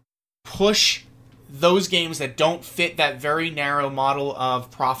to push those games that don't fit that very narrow model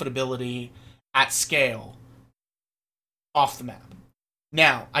of profitability at scale off the map.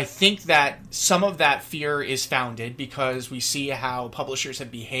 Now, I think that some of that fear is founded because we see how publishers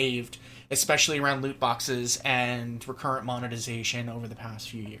have behaved, especially around loot boxes and recurrent monetization over the past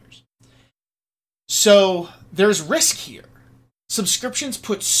few years. So there's risk here. Subscriptions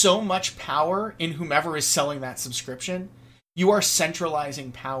put so much power in whomever is selling that subscription. You are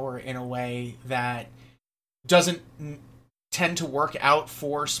centralizing power in a way that doesn't tend to work out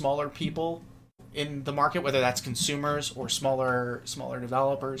for smaller people in the market, whether that's consumers or smaller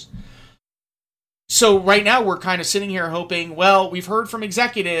developers. So right now we're kind of sitting here hoping, well, we've heard from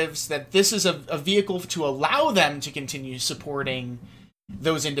executives that this is a vehicle to allow them to continue supporting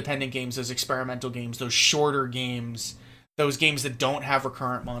those independent games, those experimental games, those shorter games, those games that don't have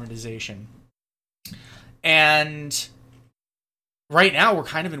recurrent monetization. And right now we're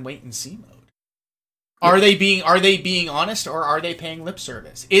kind of in wait and see mode. Are they being honest, or are they paying lip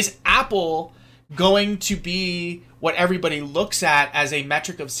service? Is Apple going to be what everybody looks at as a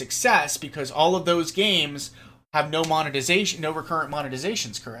metric of success because all of those games have no monetization, no recurrent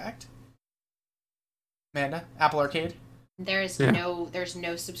monetizations, correct? Amanda, Apple Arcade? There's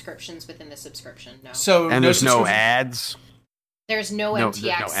no subscriptions within the subscription, no. So and there's no ads. There's no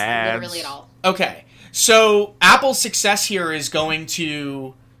MTX no ads. literally at all. Okay. So Apple's success here is going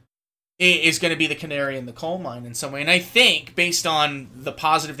to be the canary in the coal mine in some way. And I think, based on the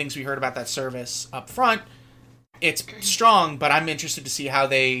positive things we heard about that service up front, it's strong, but I'm interested to see how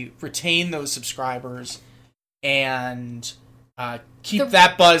they retain those subscribers and keep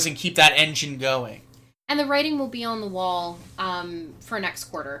that buzz and keep that engine going. And the writing will be on the wall for next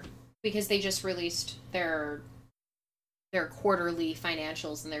quarter, because they just released their quarterly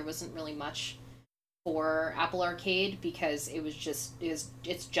financials, and there wasn't really much for Apple Arcade because it's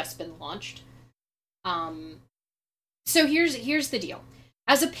just been launched. So here's the deal.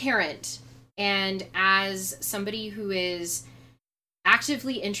 As a parent and as somebody who is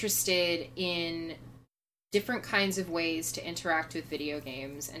actively interested in different kinds of ways to interact with video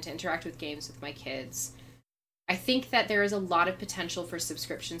games and to interact with games with my kids, I think that there is a lot of potential for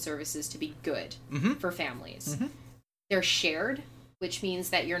subscription services to be good for families. Mm-hmm. They're shared, which means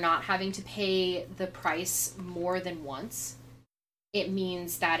that you're not having to pay the price more than once. It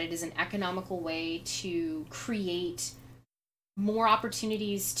means that it is an economical way to create more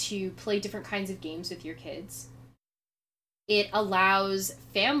opportunities to play different kinds of games with your kids. It allows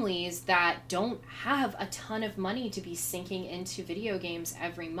families that don't have a ton of money to be sinking into video games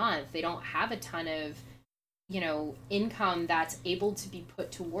every month. They don't have a ton of, income that's able to be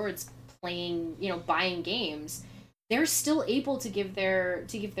put towards playing, buying games. They're still able to give their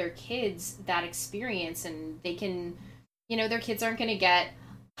kids that experience, and they can, their kids aren't going to get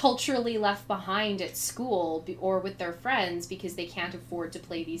culturally left behind at school or with their friends because they can't afford to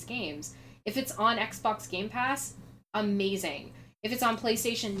play these games. If it's on Xbox Game Pass, amazing. If it's on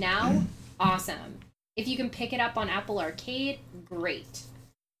PlayStation Now, awesome. If you can pick it up on Apple Arcade, great.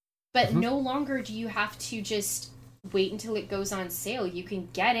 But no longer do you have to just wait until it goes on sale. You can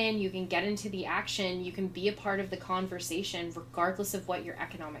get in, you can get into the action, you can be a part of the conversation regardless of what your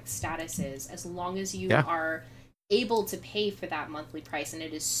economic status is, as long as you are able to pay for that monthly price. And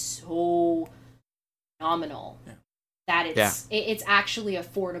it is so phenomenal that it's actually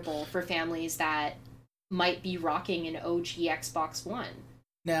affordable for families that might be rocking an OG Xbox One.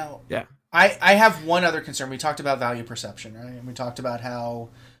 Now, I have one other concern. We talked about value perception, right? And we talked about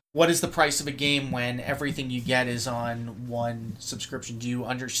what is the price of a game when everything you get is on one subscription? Do you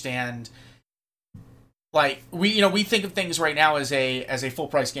understand? Like we think of things right now as a full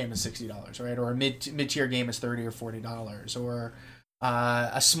price game is $60, right? Or a mid tier game is $30 or $40, or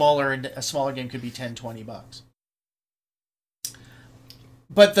a smaller game could be $10-$20.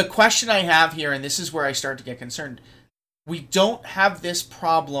 But the question I have here, and this is where I start to get concerned, we don't have this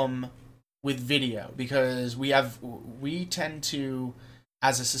problem with video because we tend to,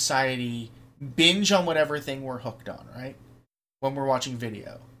 as a society, binge on whatever thing we're hooked on, right? When we're watching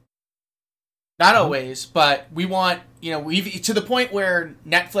video. Not always, but we want, we've to the point where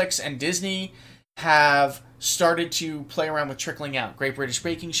Netflix and Disney have started to play around with trickling out. Great British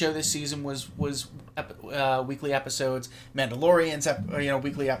Baking Show this season was weekly episodes. Mandalorian's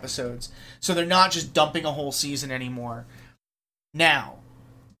weekly episodes. So they're not just dumping a whole season anymore. Now,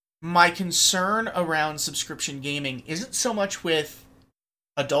 my concern around subscription gaming isn't so much with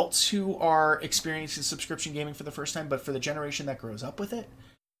adults who are experiencing subscription gaming for the first time, but for the generation that grows up with it.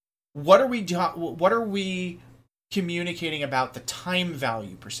 What are we communicating about the time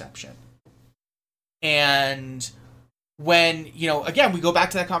value perception? And when, again, we go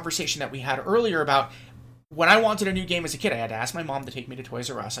back to that conversation that we had earlier about when I wanted a new game as a kid, I had to ask my mom to take me to Toys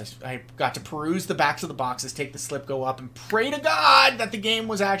R Us. I got to peruse the backs of the boxes, take the slip, go up, and pray to God that the game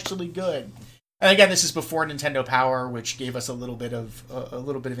was actually good. And again, this is before Nintendo Power, which gave us a little bit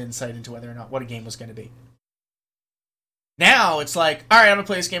of insight into whether or not what a game was going to be. Now it's like, all right, I'm gonna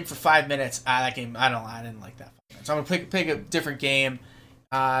play this game for 5 minutes. That game, I didn't like that 5 minutes. I'm gonna pick a different game.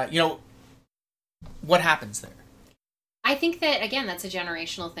 What happens there? I think that, again, that's a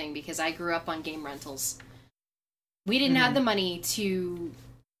generational thing because I grew up on game rentals. We didn't have the money to,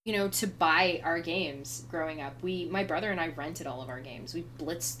 to buy our games growing up. My brother and I rented all of our games. We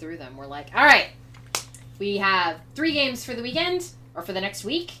blitzed through them. We're like, all right, we have 3 games for the weekend or for the next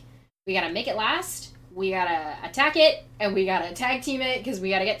week. We got to make it last. We got to attack it, and we got to tag team it because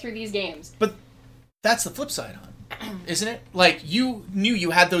we got to get through these games. But that's the flip side, isn't it? Like, you knew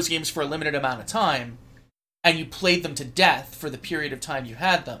you had those games for a limited amount of time, and you played them to death for the period of time you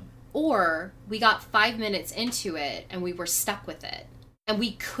had them. Or we got 5 minutes into it, and we were stuck with it, and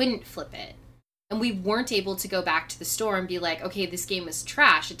we couldn't flip it. And we weren't able to go back to the store and be like, okay, this game is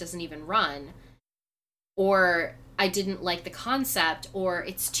trash, it doesn't even run. Or I didn't like the concept, or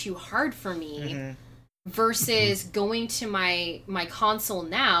it's too hard for me. Versus going to my console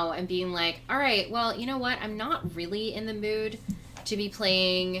now and being like, all right, well, you know what? I'm not really in the mood to be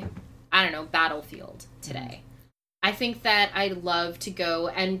playing, I don't know, Battlefield today. I think that I'd love to go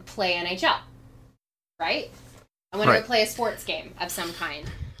and play NHL, right? I want to go play a sports game of some kind.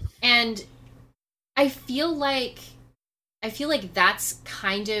 And I feel like that's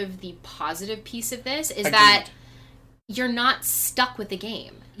kind of the positive piece of this, is that you're not stuck with the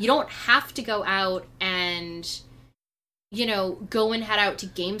game. You don't have to go out and, go and head out to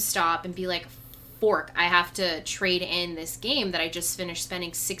GameStop and be like, fork, I have to trade in this game that I just finished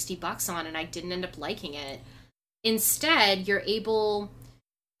spending $60 on and I didn't end up liking it. Instead, you're able,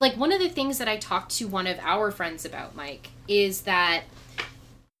 like, one of the things that I talked to one of our friends about, Mike, is that,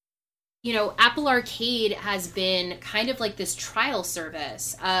 Apple Arcade has been kind of like this trial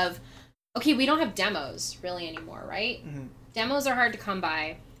service of, okay, we don't have demos really anymore, right? Demos are hard to come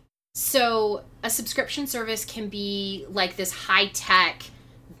by. So a subscription service can be like this high-tech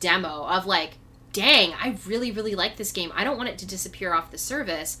demo of like, dang, I really, really like this game. I don't want it to disappear off the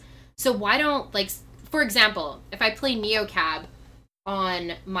service. So why don't, like, for example, if I play NeoCab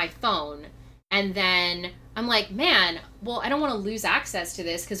on my phone and then I'm like, man, well, I don't want to lose access to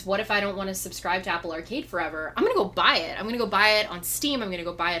this because what if I don't want to subscribe to Apple Arcade forever? I'm going to go buy it. I'm going to go buy it on Steam. I'm going to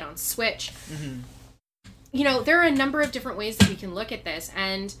go buy it on Switch. There are a number of different ways that we can look at this.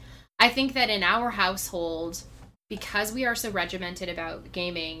 And I think that in our household, because we are so regimented about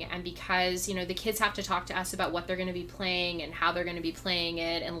gaming and because, the kids have to talk to us about what they're going to be playing and how they're going to be playing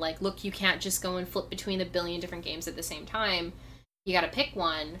it. And like, look, you can't just go and flip between a billion different games at the same time. You got to pick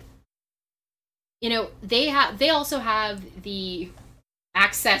one. They also have the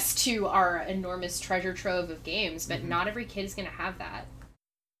access to our enormous treasure trove of games, but not every kid is going to have that.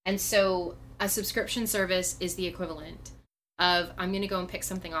 And so a subscription service is the equivalent of, I'm going to go and pick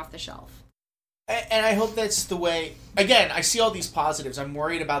something off the shelf. And I hope that's the way. Again, I see all these positives. I'm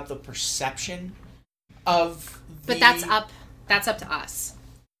worried about the perception of the... But that's up to us,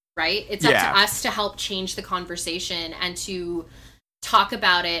 right? It's up to us to help change the conversation and to talk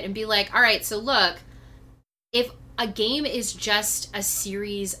about it and be like, all right, so look, if a game is just a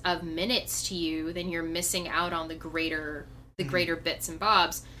series of minutes to you, then you're missing out on the greater bits and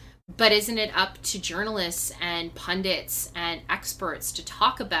bobs. But isn't it up to journalists and pundits and experts to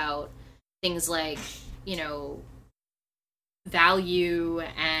talk about things like, value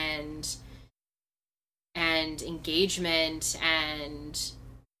and engagement and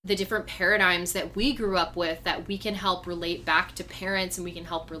the different paradigms that we grew up with that we can help relate back to parents and we can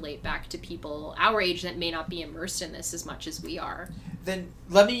help relate back to people our age that may not be immersed in this as much as we are. Then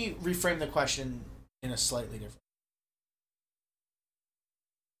let me reframe the question in a slightly different.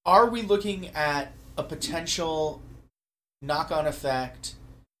 Are we looking at a potential knock-on effect?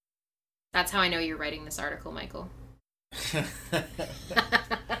 That's how I know you're writing this article, Michael.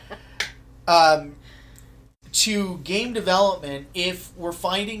 To game development, if we're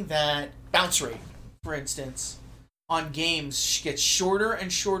finding that bounce rate, for instance, on games gets shorter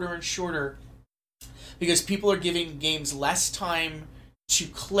and shorter and shorter because people are giving games less time to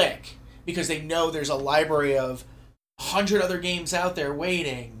click because they know there's a library of 100 other games out there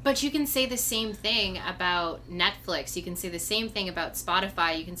waiting. But you can say the same thing about Netflix. You can say the same thing about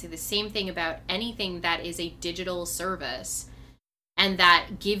Spotify. You can say the same thing about anything that is a digital service and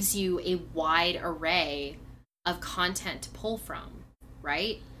that gives you a wide array of content to pull from,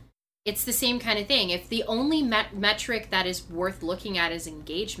 right? It's the same kind of thing. If the only metric that is worth looking at is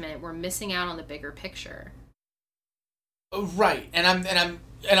engagement, we're missing out on the bigger picture. Right, and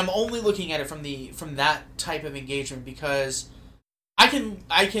I'm only looking at it from that type of engagement because I can.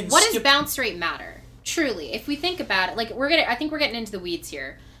 What does bounce rate matter? Truly, if we think about it, like I think we're getting into the weeds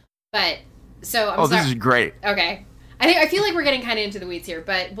here, but so I'm sorry. This is great. Okay, I feel like we're getting kind of into the weeds here,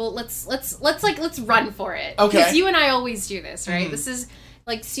 but well, let's run for it. Okay. Because you and I always do this, right? Mhm. This is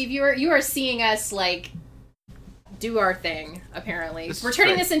like, Steve, you are seeing us like do our thing. Apparently, This is we're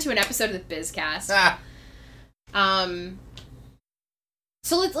turning great. this into an episode of the Bizcast.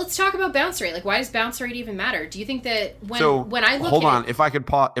 So let's talk about bounce rate. Like, why does bounce rate even matter? Do you think that when I look hold at on, if I could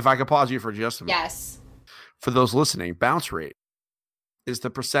pause you for just a minute. yes, For those listening, bounce rate is the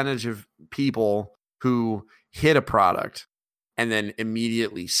percentage of people who hit a product and then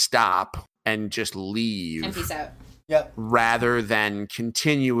immediately stop and just leave and peace out. Yep. rather than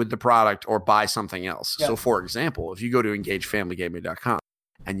continue with the product or buy something else. Yep. So, for example, if you go to engagefamilygaming.com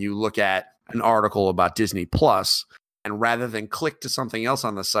and you look at an article about Disney Plus, and rather than click to something else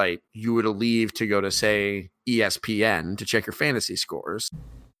on the site, you would leave to go to, say, ESPN to check your fantasy scores.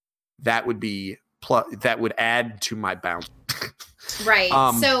 That would be that would add to my bounce. Right.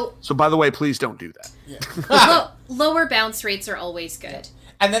 So So, by the way, please don't do that. lower bounce rates are always good.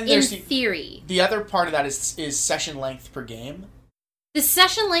 And then In there's theory. the other part of that is session length per game. The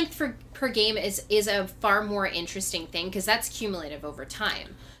session length per game is a far more interesting thing because that's cumulative over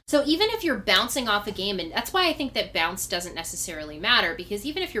time. So even if you're bouncing off a game, and that's why I think that bounce doesn't necessarily matter, because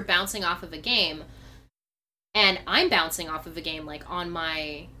even if you're bouncing off of a game, and I'm bouncing off of a game like on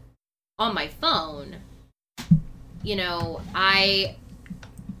my phone, you know, I'm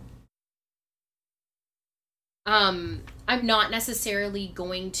not necessarily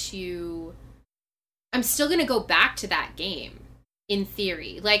going to... I'm still going to go back to that game, in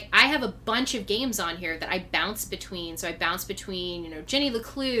theory. Like, I have a bunch of games on here that I bounce between. So I bounce between, you know, Jenny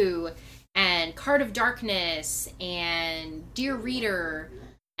LeClue and Card of Darkness and Dear Reader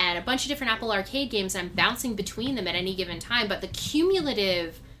and a bunch of different Apple Arcade games. I'm bouncing between them at any given time. But the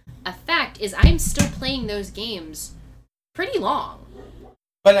cumulative effect is I'm still playing those games pretty long.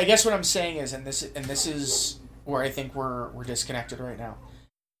 But I guess what I'm saying is, and this is where I think we're disconnected right now,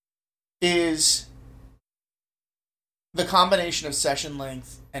 is the combination of session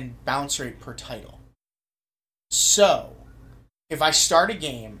length and bounce rate per title. So, if I start a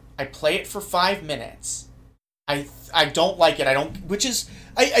game, I play it for 5 minutes, I don't like it,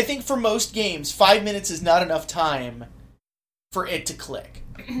 I think for most games, 5 minutes is not enough time for it to click.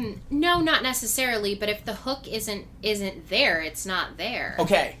 No, not necessarily, but if the hook isn't there, it's not there.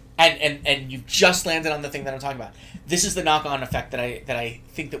 Okay, and you've just landed on the thing that I'm talking about. This is the knock-on effect that I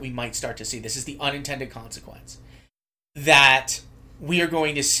think that we might start to see. This is the unintended consequence. That we are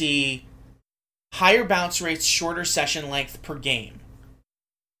going to see higher bounce rates, shorter session length per game.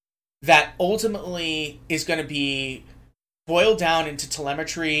 That ultimately is going to be boiled down into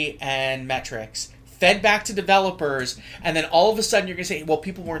telemetry and metrics, fed back to developers, and then all of a sudden you're going to say, well,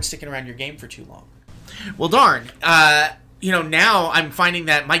 people weren't sticking around your game for too long. Well, darn. Now I'm finding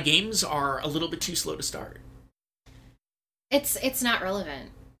that my games are a little bit too slow to start. It's not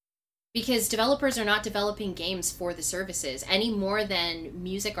relevant. Because developers are not developing games for the services any more than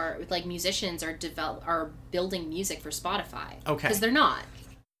musicians are building music for Spotify. Okay. Because they're not.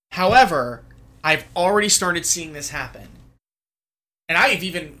 However, I've already started seeing this happen. And I've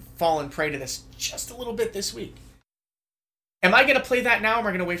even fallen prey to this just a little bit this week. Am I going to play that now, or am I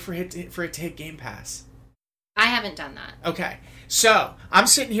going to wait for it to hit Game Pass? I haven't done that. Okay. So, I'm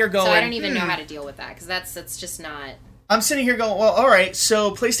sitting here going... So I don't even know how to deal with that, because that's just not... I'm sitting here going, well, alright,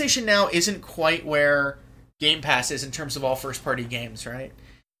 so PlayStation Now isn't quite where Game Pass is in terms of all first-party games, right?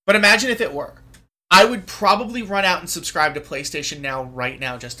 But imagine if it were. I would probably run out and subscribe to PlayStation Now right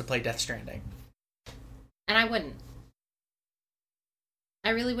now just to play Death Stranding. And I wouldn't.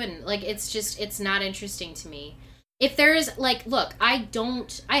 I really wouldn't. Like, it's not interesting to me. If there's, like, look, I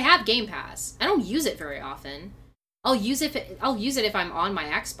have Game Pass. I don't use it very often. I'll use it if I'm on my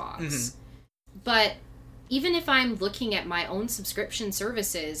Xbox. Mm-hmm. But even if I'm looking at my own subscription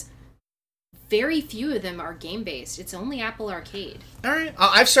services, very few of them are game-based. It's only Apple Arcade. All right.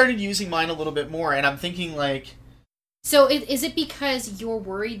 I've started using mine a little bit more, and I'm thinking, like... So is it because you're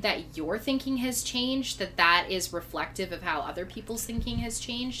worried that your thinking has changed, that is reflective of how other people's thinking has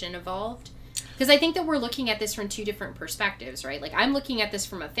changed and evolved? Because I think that we're looking at this from two different perspectives, right? Like, I'm looking at this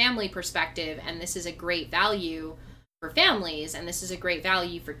from a family perspective, and this is a great value for families, and this is a great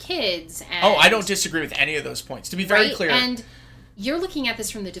value for kids. And, I don't disagree with any of those points, to be very clear. And you're looking at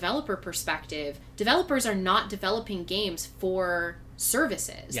this from the developer perspective. Developers are not developing games for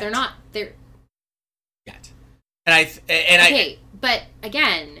services. Yet. They're Yet. But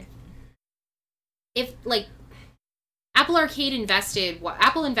again, if like Apple invested like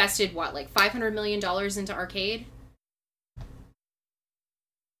 $500 million into Arcade?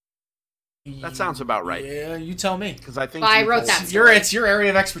 That sounds about right. Yeah, you tell me. Because I think Well, I wrote that. It's your area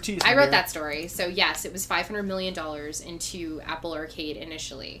of expertise. I wrote that story. So yes, it was $500 million into Apple Arcade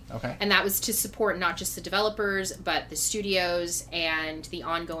initially. Okay. And that was to support not just the developers, but the studios and the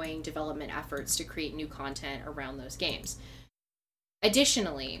ongoing development efforts to create new content around those games.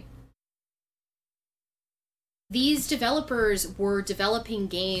 Additionally, these developers were developing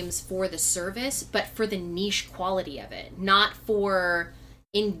games for the service, but for the niche quality of it, not for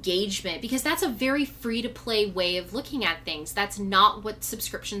engagement, because that's a very free-to-play way of looking at things. That's not what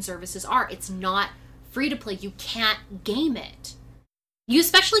subscription services are. It's not free-to-play. You can't game it. You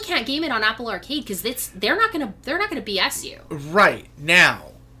especially can't game it on Apple Arcade because they're not gonna BS you. Right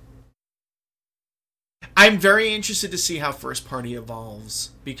now, I'm very interested to see how first party evolves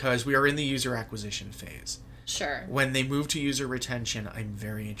because we are in the user acquisition phase. Sure. When they move to user retention, I'm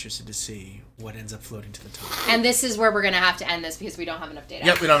very interested to see what ends up floating to the top. And this is where we're going to have to end this because we don't have enough data.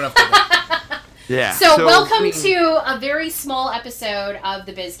 Yep, we don't have enough data. Yeah. So welcome to a very small episode of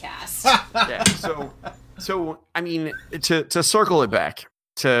the BizCast. Yeah. So I mean, to circle it back,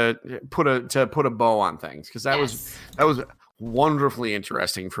 to put a bow on things, because that was wonderfully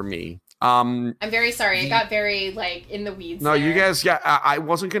interesting for me. I'm very sorry. It got very in the weeds. No, there. you guys. Yeah, I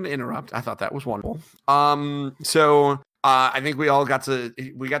wasn't going to interrupt. I thought that was wonderful. So I think we got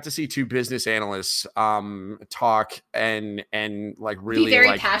to see two business analysts talk and really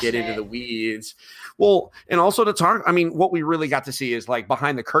get into the weeds. Well, and also to talk. I mean, what we really got to see is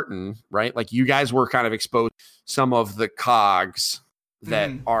behind the curtain, right? Like you guys were kind of exposed some of the cogs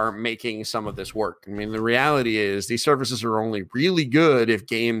that are making some of this work. I mean, the reality is these services are only really good if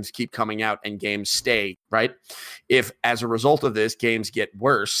games keep coming out and games stay, right? If as a result of this, games get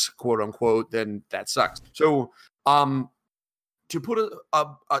worse, quote unquote, then that sucks. So to put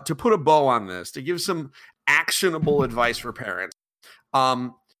a bow on this, to give some actionable advice for parents,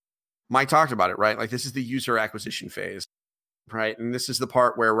 Mike talked about it, right? Like this is the user acquisition phase. Right. And this is the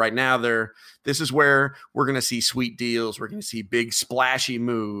part where right now this is where we're going to see sweet deals. We're going to see big splashy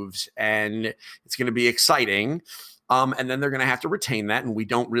moves and it's going to be exciting. And then they're going to have to retain that. And we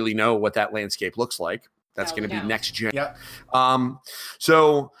don't really know what that landscape looks like. That's going to be next gen. Yep.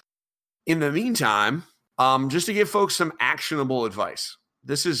 So in the meantime, just to give folks some actionable advice,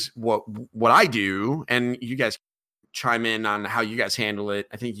 this is what I do. And you guys chime in on how you guys handle it.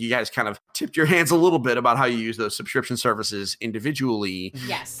 I think you guys kind of tipped your hands a little bit about how you use those subscription services individually.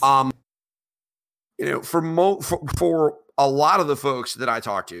 Yes. For a lot of the folks that I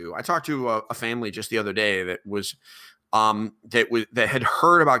talked to a family just the other day that was that had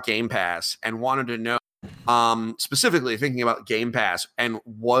heard about Game Pass and wanted to know specifically thinking about Game Pass and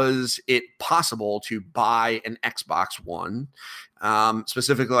was it possible to buy an Xbox One,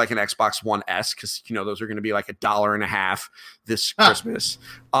 specifically like an Xbox One S, because those are going to be $1.50 this Christmas.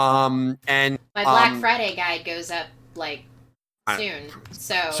 And my Black Friday guide goes up soon,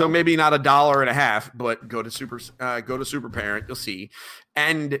 so maybe not $1.50, but go to Super Parent, you'll see,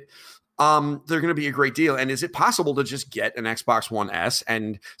 and they're going to be a great deal. And is it possible to just get an Xbox One S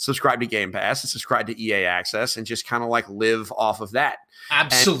and subscribe to Game Pass and subscribe to EA Access and just kind of live off of that?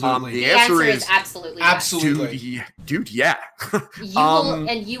 Absolutely. And, the answer is absolutely. Absolutely. Dude, yeah.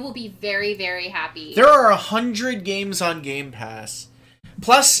 You will be very, very happy. There are 100 games on Game Pass.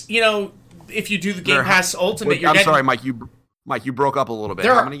 Plus, if you do the Game Pass Ultimate, I'm sorry, Mike, you broke up a little bit.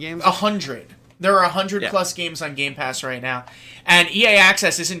 How many games? 100. There are 100 plus games on Game Pass right now. And EA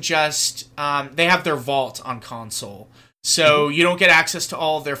Access isn't just, they have their vault on console. So you don't get access to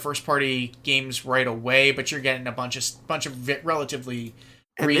all of their first party games right away, but you're getting a bunch of relatively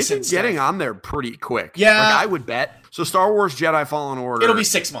recent stuff. Getting on there pretty quick. Yeah. I would bet. So Star Wars Jedi Fallen Order. It'll be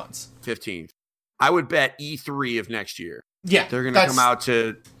 6 months. 15th. I would bet E3 of next year. Yeah. They're going to come out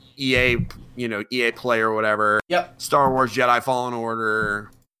to EA, EA Play or whatever. Yep. Star Wars Jedi Fallen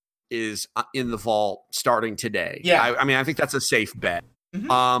Order is in the vault starting today. Yeah. I mean, I think that's a safe bet.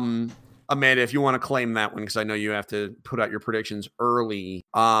 Mm-hmm. Amanda, if you want to claim that one, because I know you have to put out your predictions early.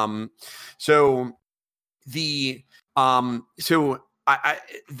 So that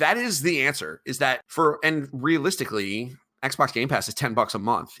is the answer, is that and realistically, Xbox Game Pass is $10 a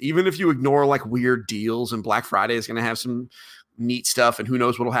month. Even if you ignore weird deals, and Black Friday is going to have some neat stuff, and who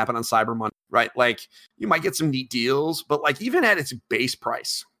knows what'll happen on Cyber Monday, right? You might get some neat deals, but even at its base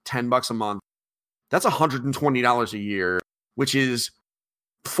price, $10 a month, that's $120 a year, which is,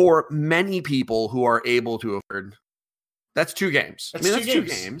 for many people who are able to afford, that's 2 games. That's 2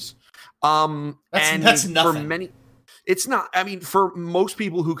 games. That's nothing. For many, it's not. I mean, for most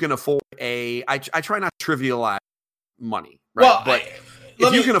people who can afford I try not to trivialize money, right? Well, but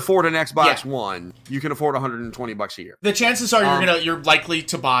if you can afford an Xbox One, you can afford $120 a year. The chances are you're likely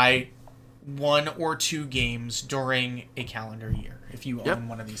to buy 1 or 2 games during a calendar year if you Yep. own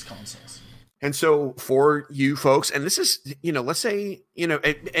one of these consoles. And so for you folks, and this is, let's say,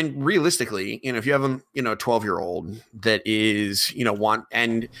 and realistically, if you have a 12-year-old that is,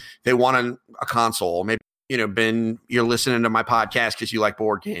 they want a console, maybe, you're listening to my podcast because you like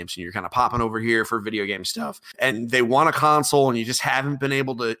board games and you're kind of popping over here for video game stuff, and they want a console and you just haven't been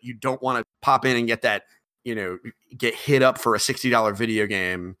able to, you don't want to pop in and get that, get hit up for a $60 video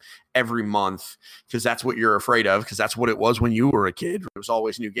game every month because that's what you're afraid of, because that's what it was when you were a kid. There was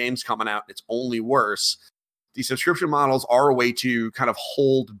always new games coming out. It's only worse. These subscription models are a way to kind of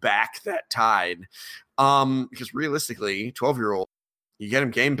hold back that tide. Because realistically, 12-year-old, you get them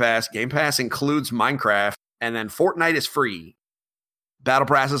Game Pass. Game Pass includes Minecraft, and then Fortnite is free. Battle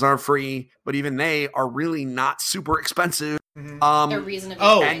passes aren't free, but even they are really not super expensive. They're reasonably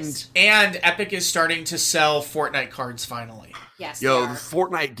priced. And Epic is starting to sell Fortnite cards finally. Yes, the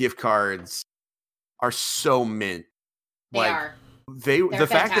Fortnite gift cards are so mint. They are. They're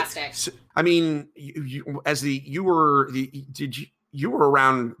fantastic. Fact that, I mean, you were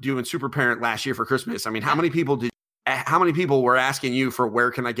around doing Super Parent last year for Christmas. I mean, how many people were asking you for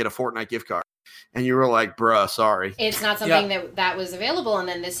where can I get a Fortnite gift card? And you were like, bruh, sorry. It's not something that was available. And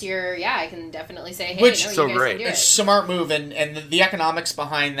then this year, I can definitely say, hey, Which no, so you guys great. can do It's it. smart move, and the economics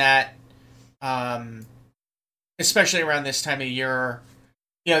behind that, especially around this time of year,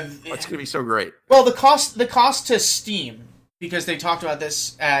 It's going to be so great. Well, the cost to Steam, because they talked about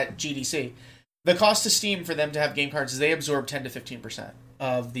this at GDC, the cost to Steam for them to have game cards is they absorb 10 to 15%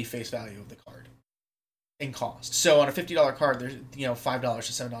 of the face value of the card in cost. So on a $50 card, there's $5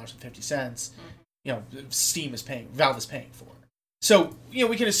 to $7.50. Steam is paying, Valve is paying for. So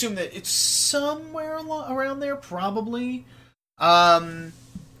we can assume that it's somewhere around there, probably. For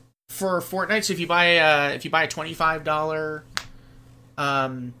Fortnite, so if you buy a $25,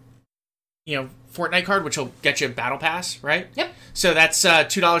 Fortnite card, which will get you a Battle Pass, right? Yep. So that's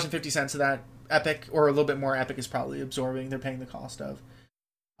 $2.50 of that. Epic, or a little bit more. Epic is probably absorbing. They're paying the cost of.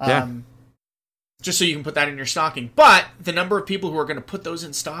 Just so you can put that in your stocking. But the number of people who are going to put those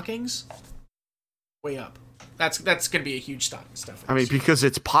in stockings, way up. That's going to be a huge stocking stuffer. I mean, because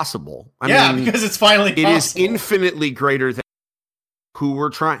it's possible. Because it's finally possible. It is infinitely greater than who were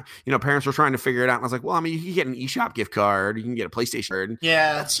trying, parents were trying to figure it out. And I was like, well, I mean, you can get an eShop gift card. You can get a PlayStation card.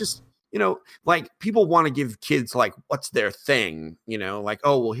 Yeah. That's just, like people want to give kids like, what's their thing? Like,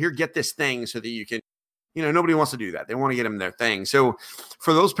 oh, well, here, get this thing so that you can, nobody wants to do that. They want to get them their thing. So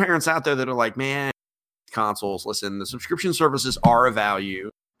for those parents out there that are like, man, consoles, listen, the subscription services are a value.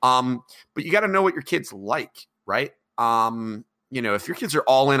 But you got to know what your kids like, right? If your kids are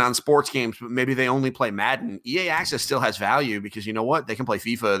all in on sports games, but maybe they only play Madden, EA Access still has value because you know what? They can play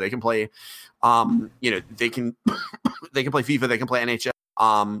FIFA, they can play, they can play FIFA, they can play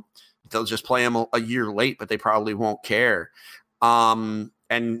NHL. They'll just play them a year late, but they probably won't care. And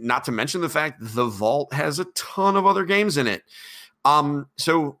not to mention the fact the Vault has a ton of other games in it.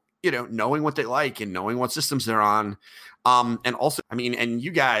 So, knowing what they like and knowing what systems they're on. And also, I mean, and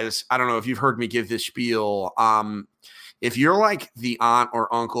you guys, I don't know if you've heard me give this spiel. If you're like the aunt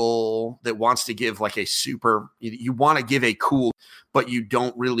or uncle that wants to give like you want to give a cool, but you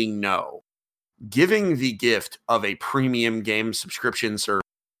don't really know, giving the gift of a premium game subscription service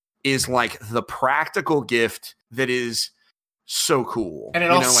is like the practical gift that is so cool. And it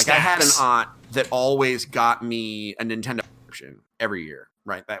I had an aunt that always got me a Nintendo subscription every year,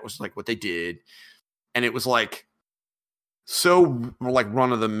 right? That was like what they did. And it was like so like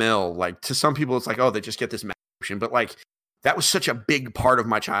run of the mill. Like to some people, it's like, oh, they just get this subscription. But like that was such a big part of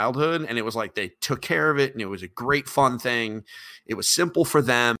my childhood. And it was like they took care of it. And it was a great fun thing. It was simple for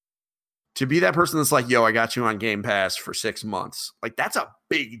them. To be that person that's like, yo, I got you on Game Pass for 6 months. Like that's a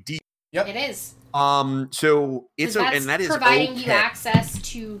big deal. Yep. It is. So it's that's and that is providing okay. you access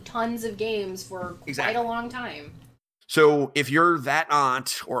to tons of games for quite a long time. So if you're that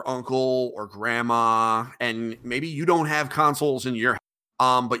aunt or uncle or grandma, and maybe you don't have consoles in your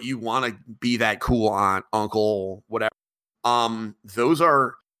house, but you want to be that cool aunt, uncle, whatever, those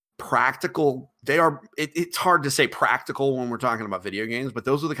are practical. They are. It's hard to say practical when we're talking about video games, but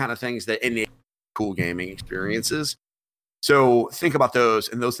those are the kind of things that enable cool gaming experiences. So think about those,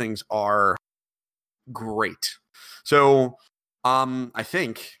 and those things are great. So I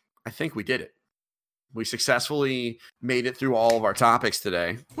think we did it. We successfully made it through all of our topics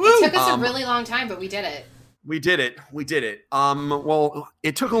today. It took us a really long time, but we did it. We did it. Well,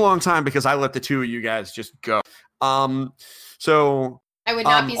 it took a long time because I let the two of you guys just go. So I would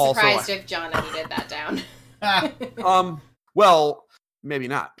not be surprised if John edited that down. Well, maybe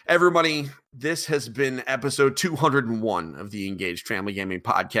not. Everybody, this has been episode 201 of the Engaged Family Gaming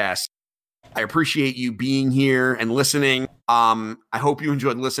Podcast. I appreciate you being here and listening. I hope you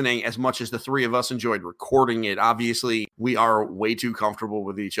enjoyed listening as much as the three of us enjoyed recording it. Obviously, we are way too comfortable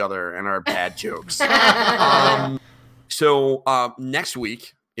with each other and our bad jokes. So next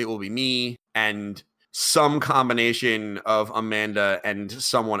week, it will be me and some combination of Amanda and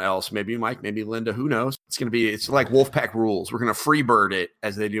someone else. Maybe Mike, maybe Linda, who knows? It's like Wolfpack rules. We're going to freebird it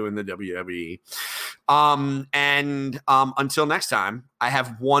as they do in the WWE. Until next time, I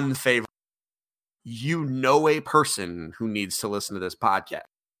have one favor. You know a person who needs to listen to this podcast.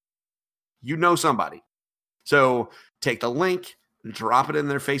 You know somebody. So take the link, drop it in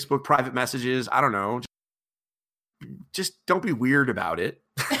their Facebook private messages. I don't know. Just don't be weird about it.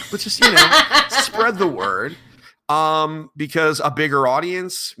 But just, spread the word. Because a bigger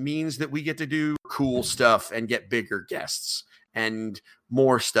audience means that we get to do cool stuff and get bigger guests and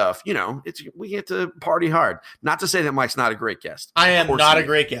more stuff. We get to party hard. Not to say that Mike's not a great guest. I am not a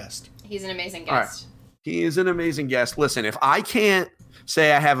great guest. He's an amazing guest. Right. He is an amazing guest. Listen, if I can't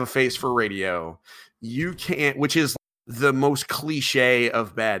say I have a face for radio, you can't, which is the most cliche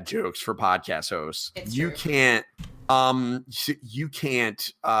of bad jokes for podcast hosts. You can't say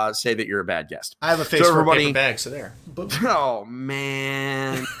that you're a bad guest. I have a face for a paper bag, so there. Oh,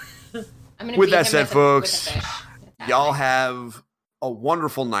 man. With that said, folks, y'all have a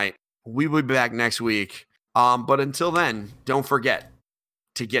wonderful night. We will be back next week. But until then, don't forget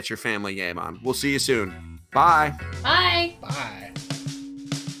to get your family game on. We'll see you soon. Bye. Bye. Bye.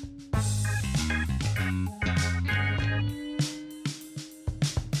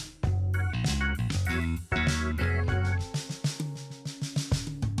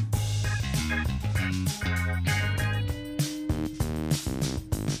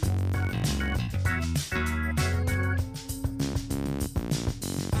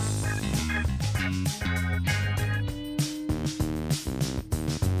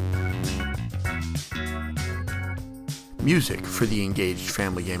 Music for the Engaged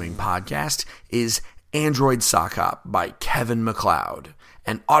Family Gaming Podcast is Android Sock Hop by Kevin MacLeod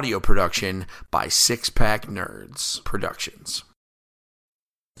and audio production by Six Pack Nerds Productions.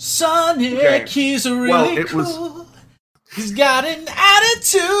 Sonic, he's really cool. He's got an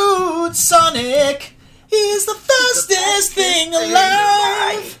attitude, Sonic. He's the fastest thing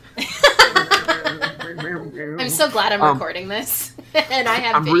alive. I'm so glad I'm recording this and I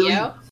have video.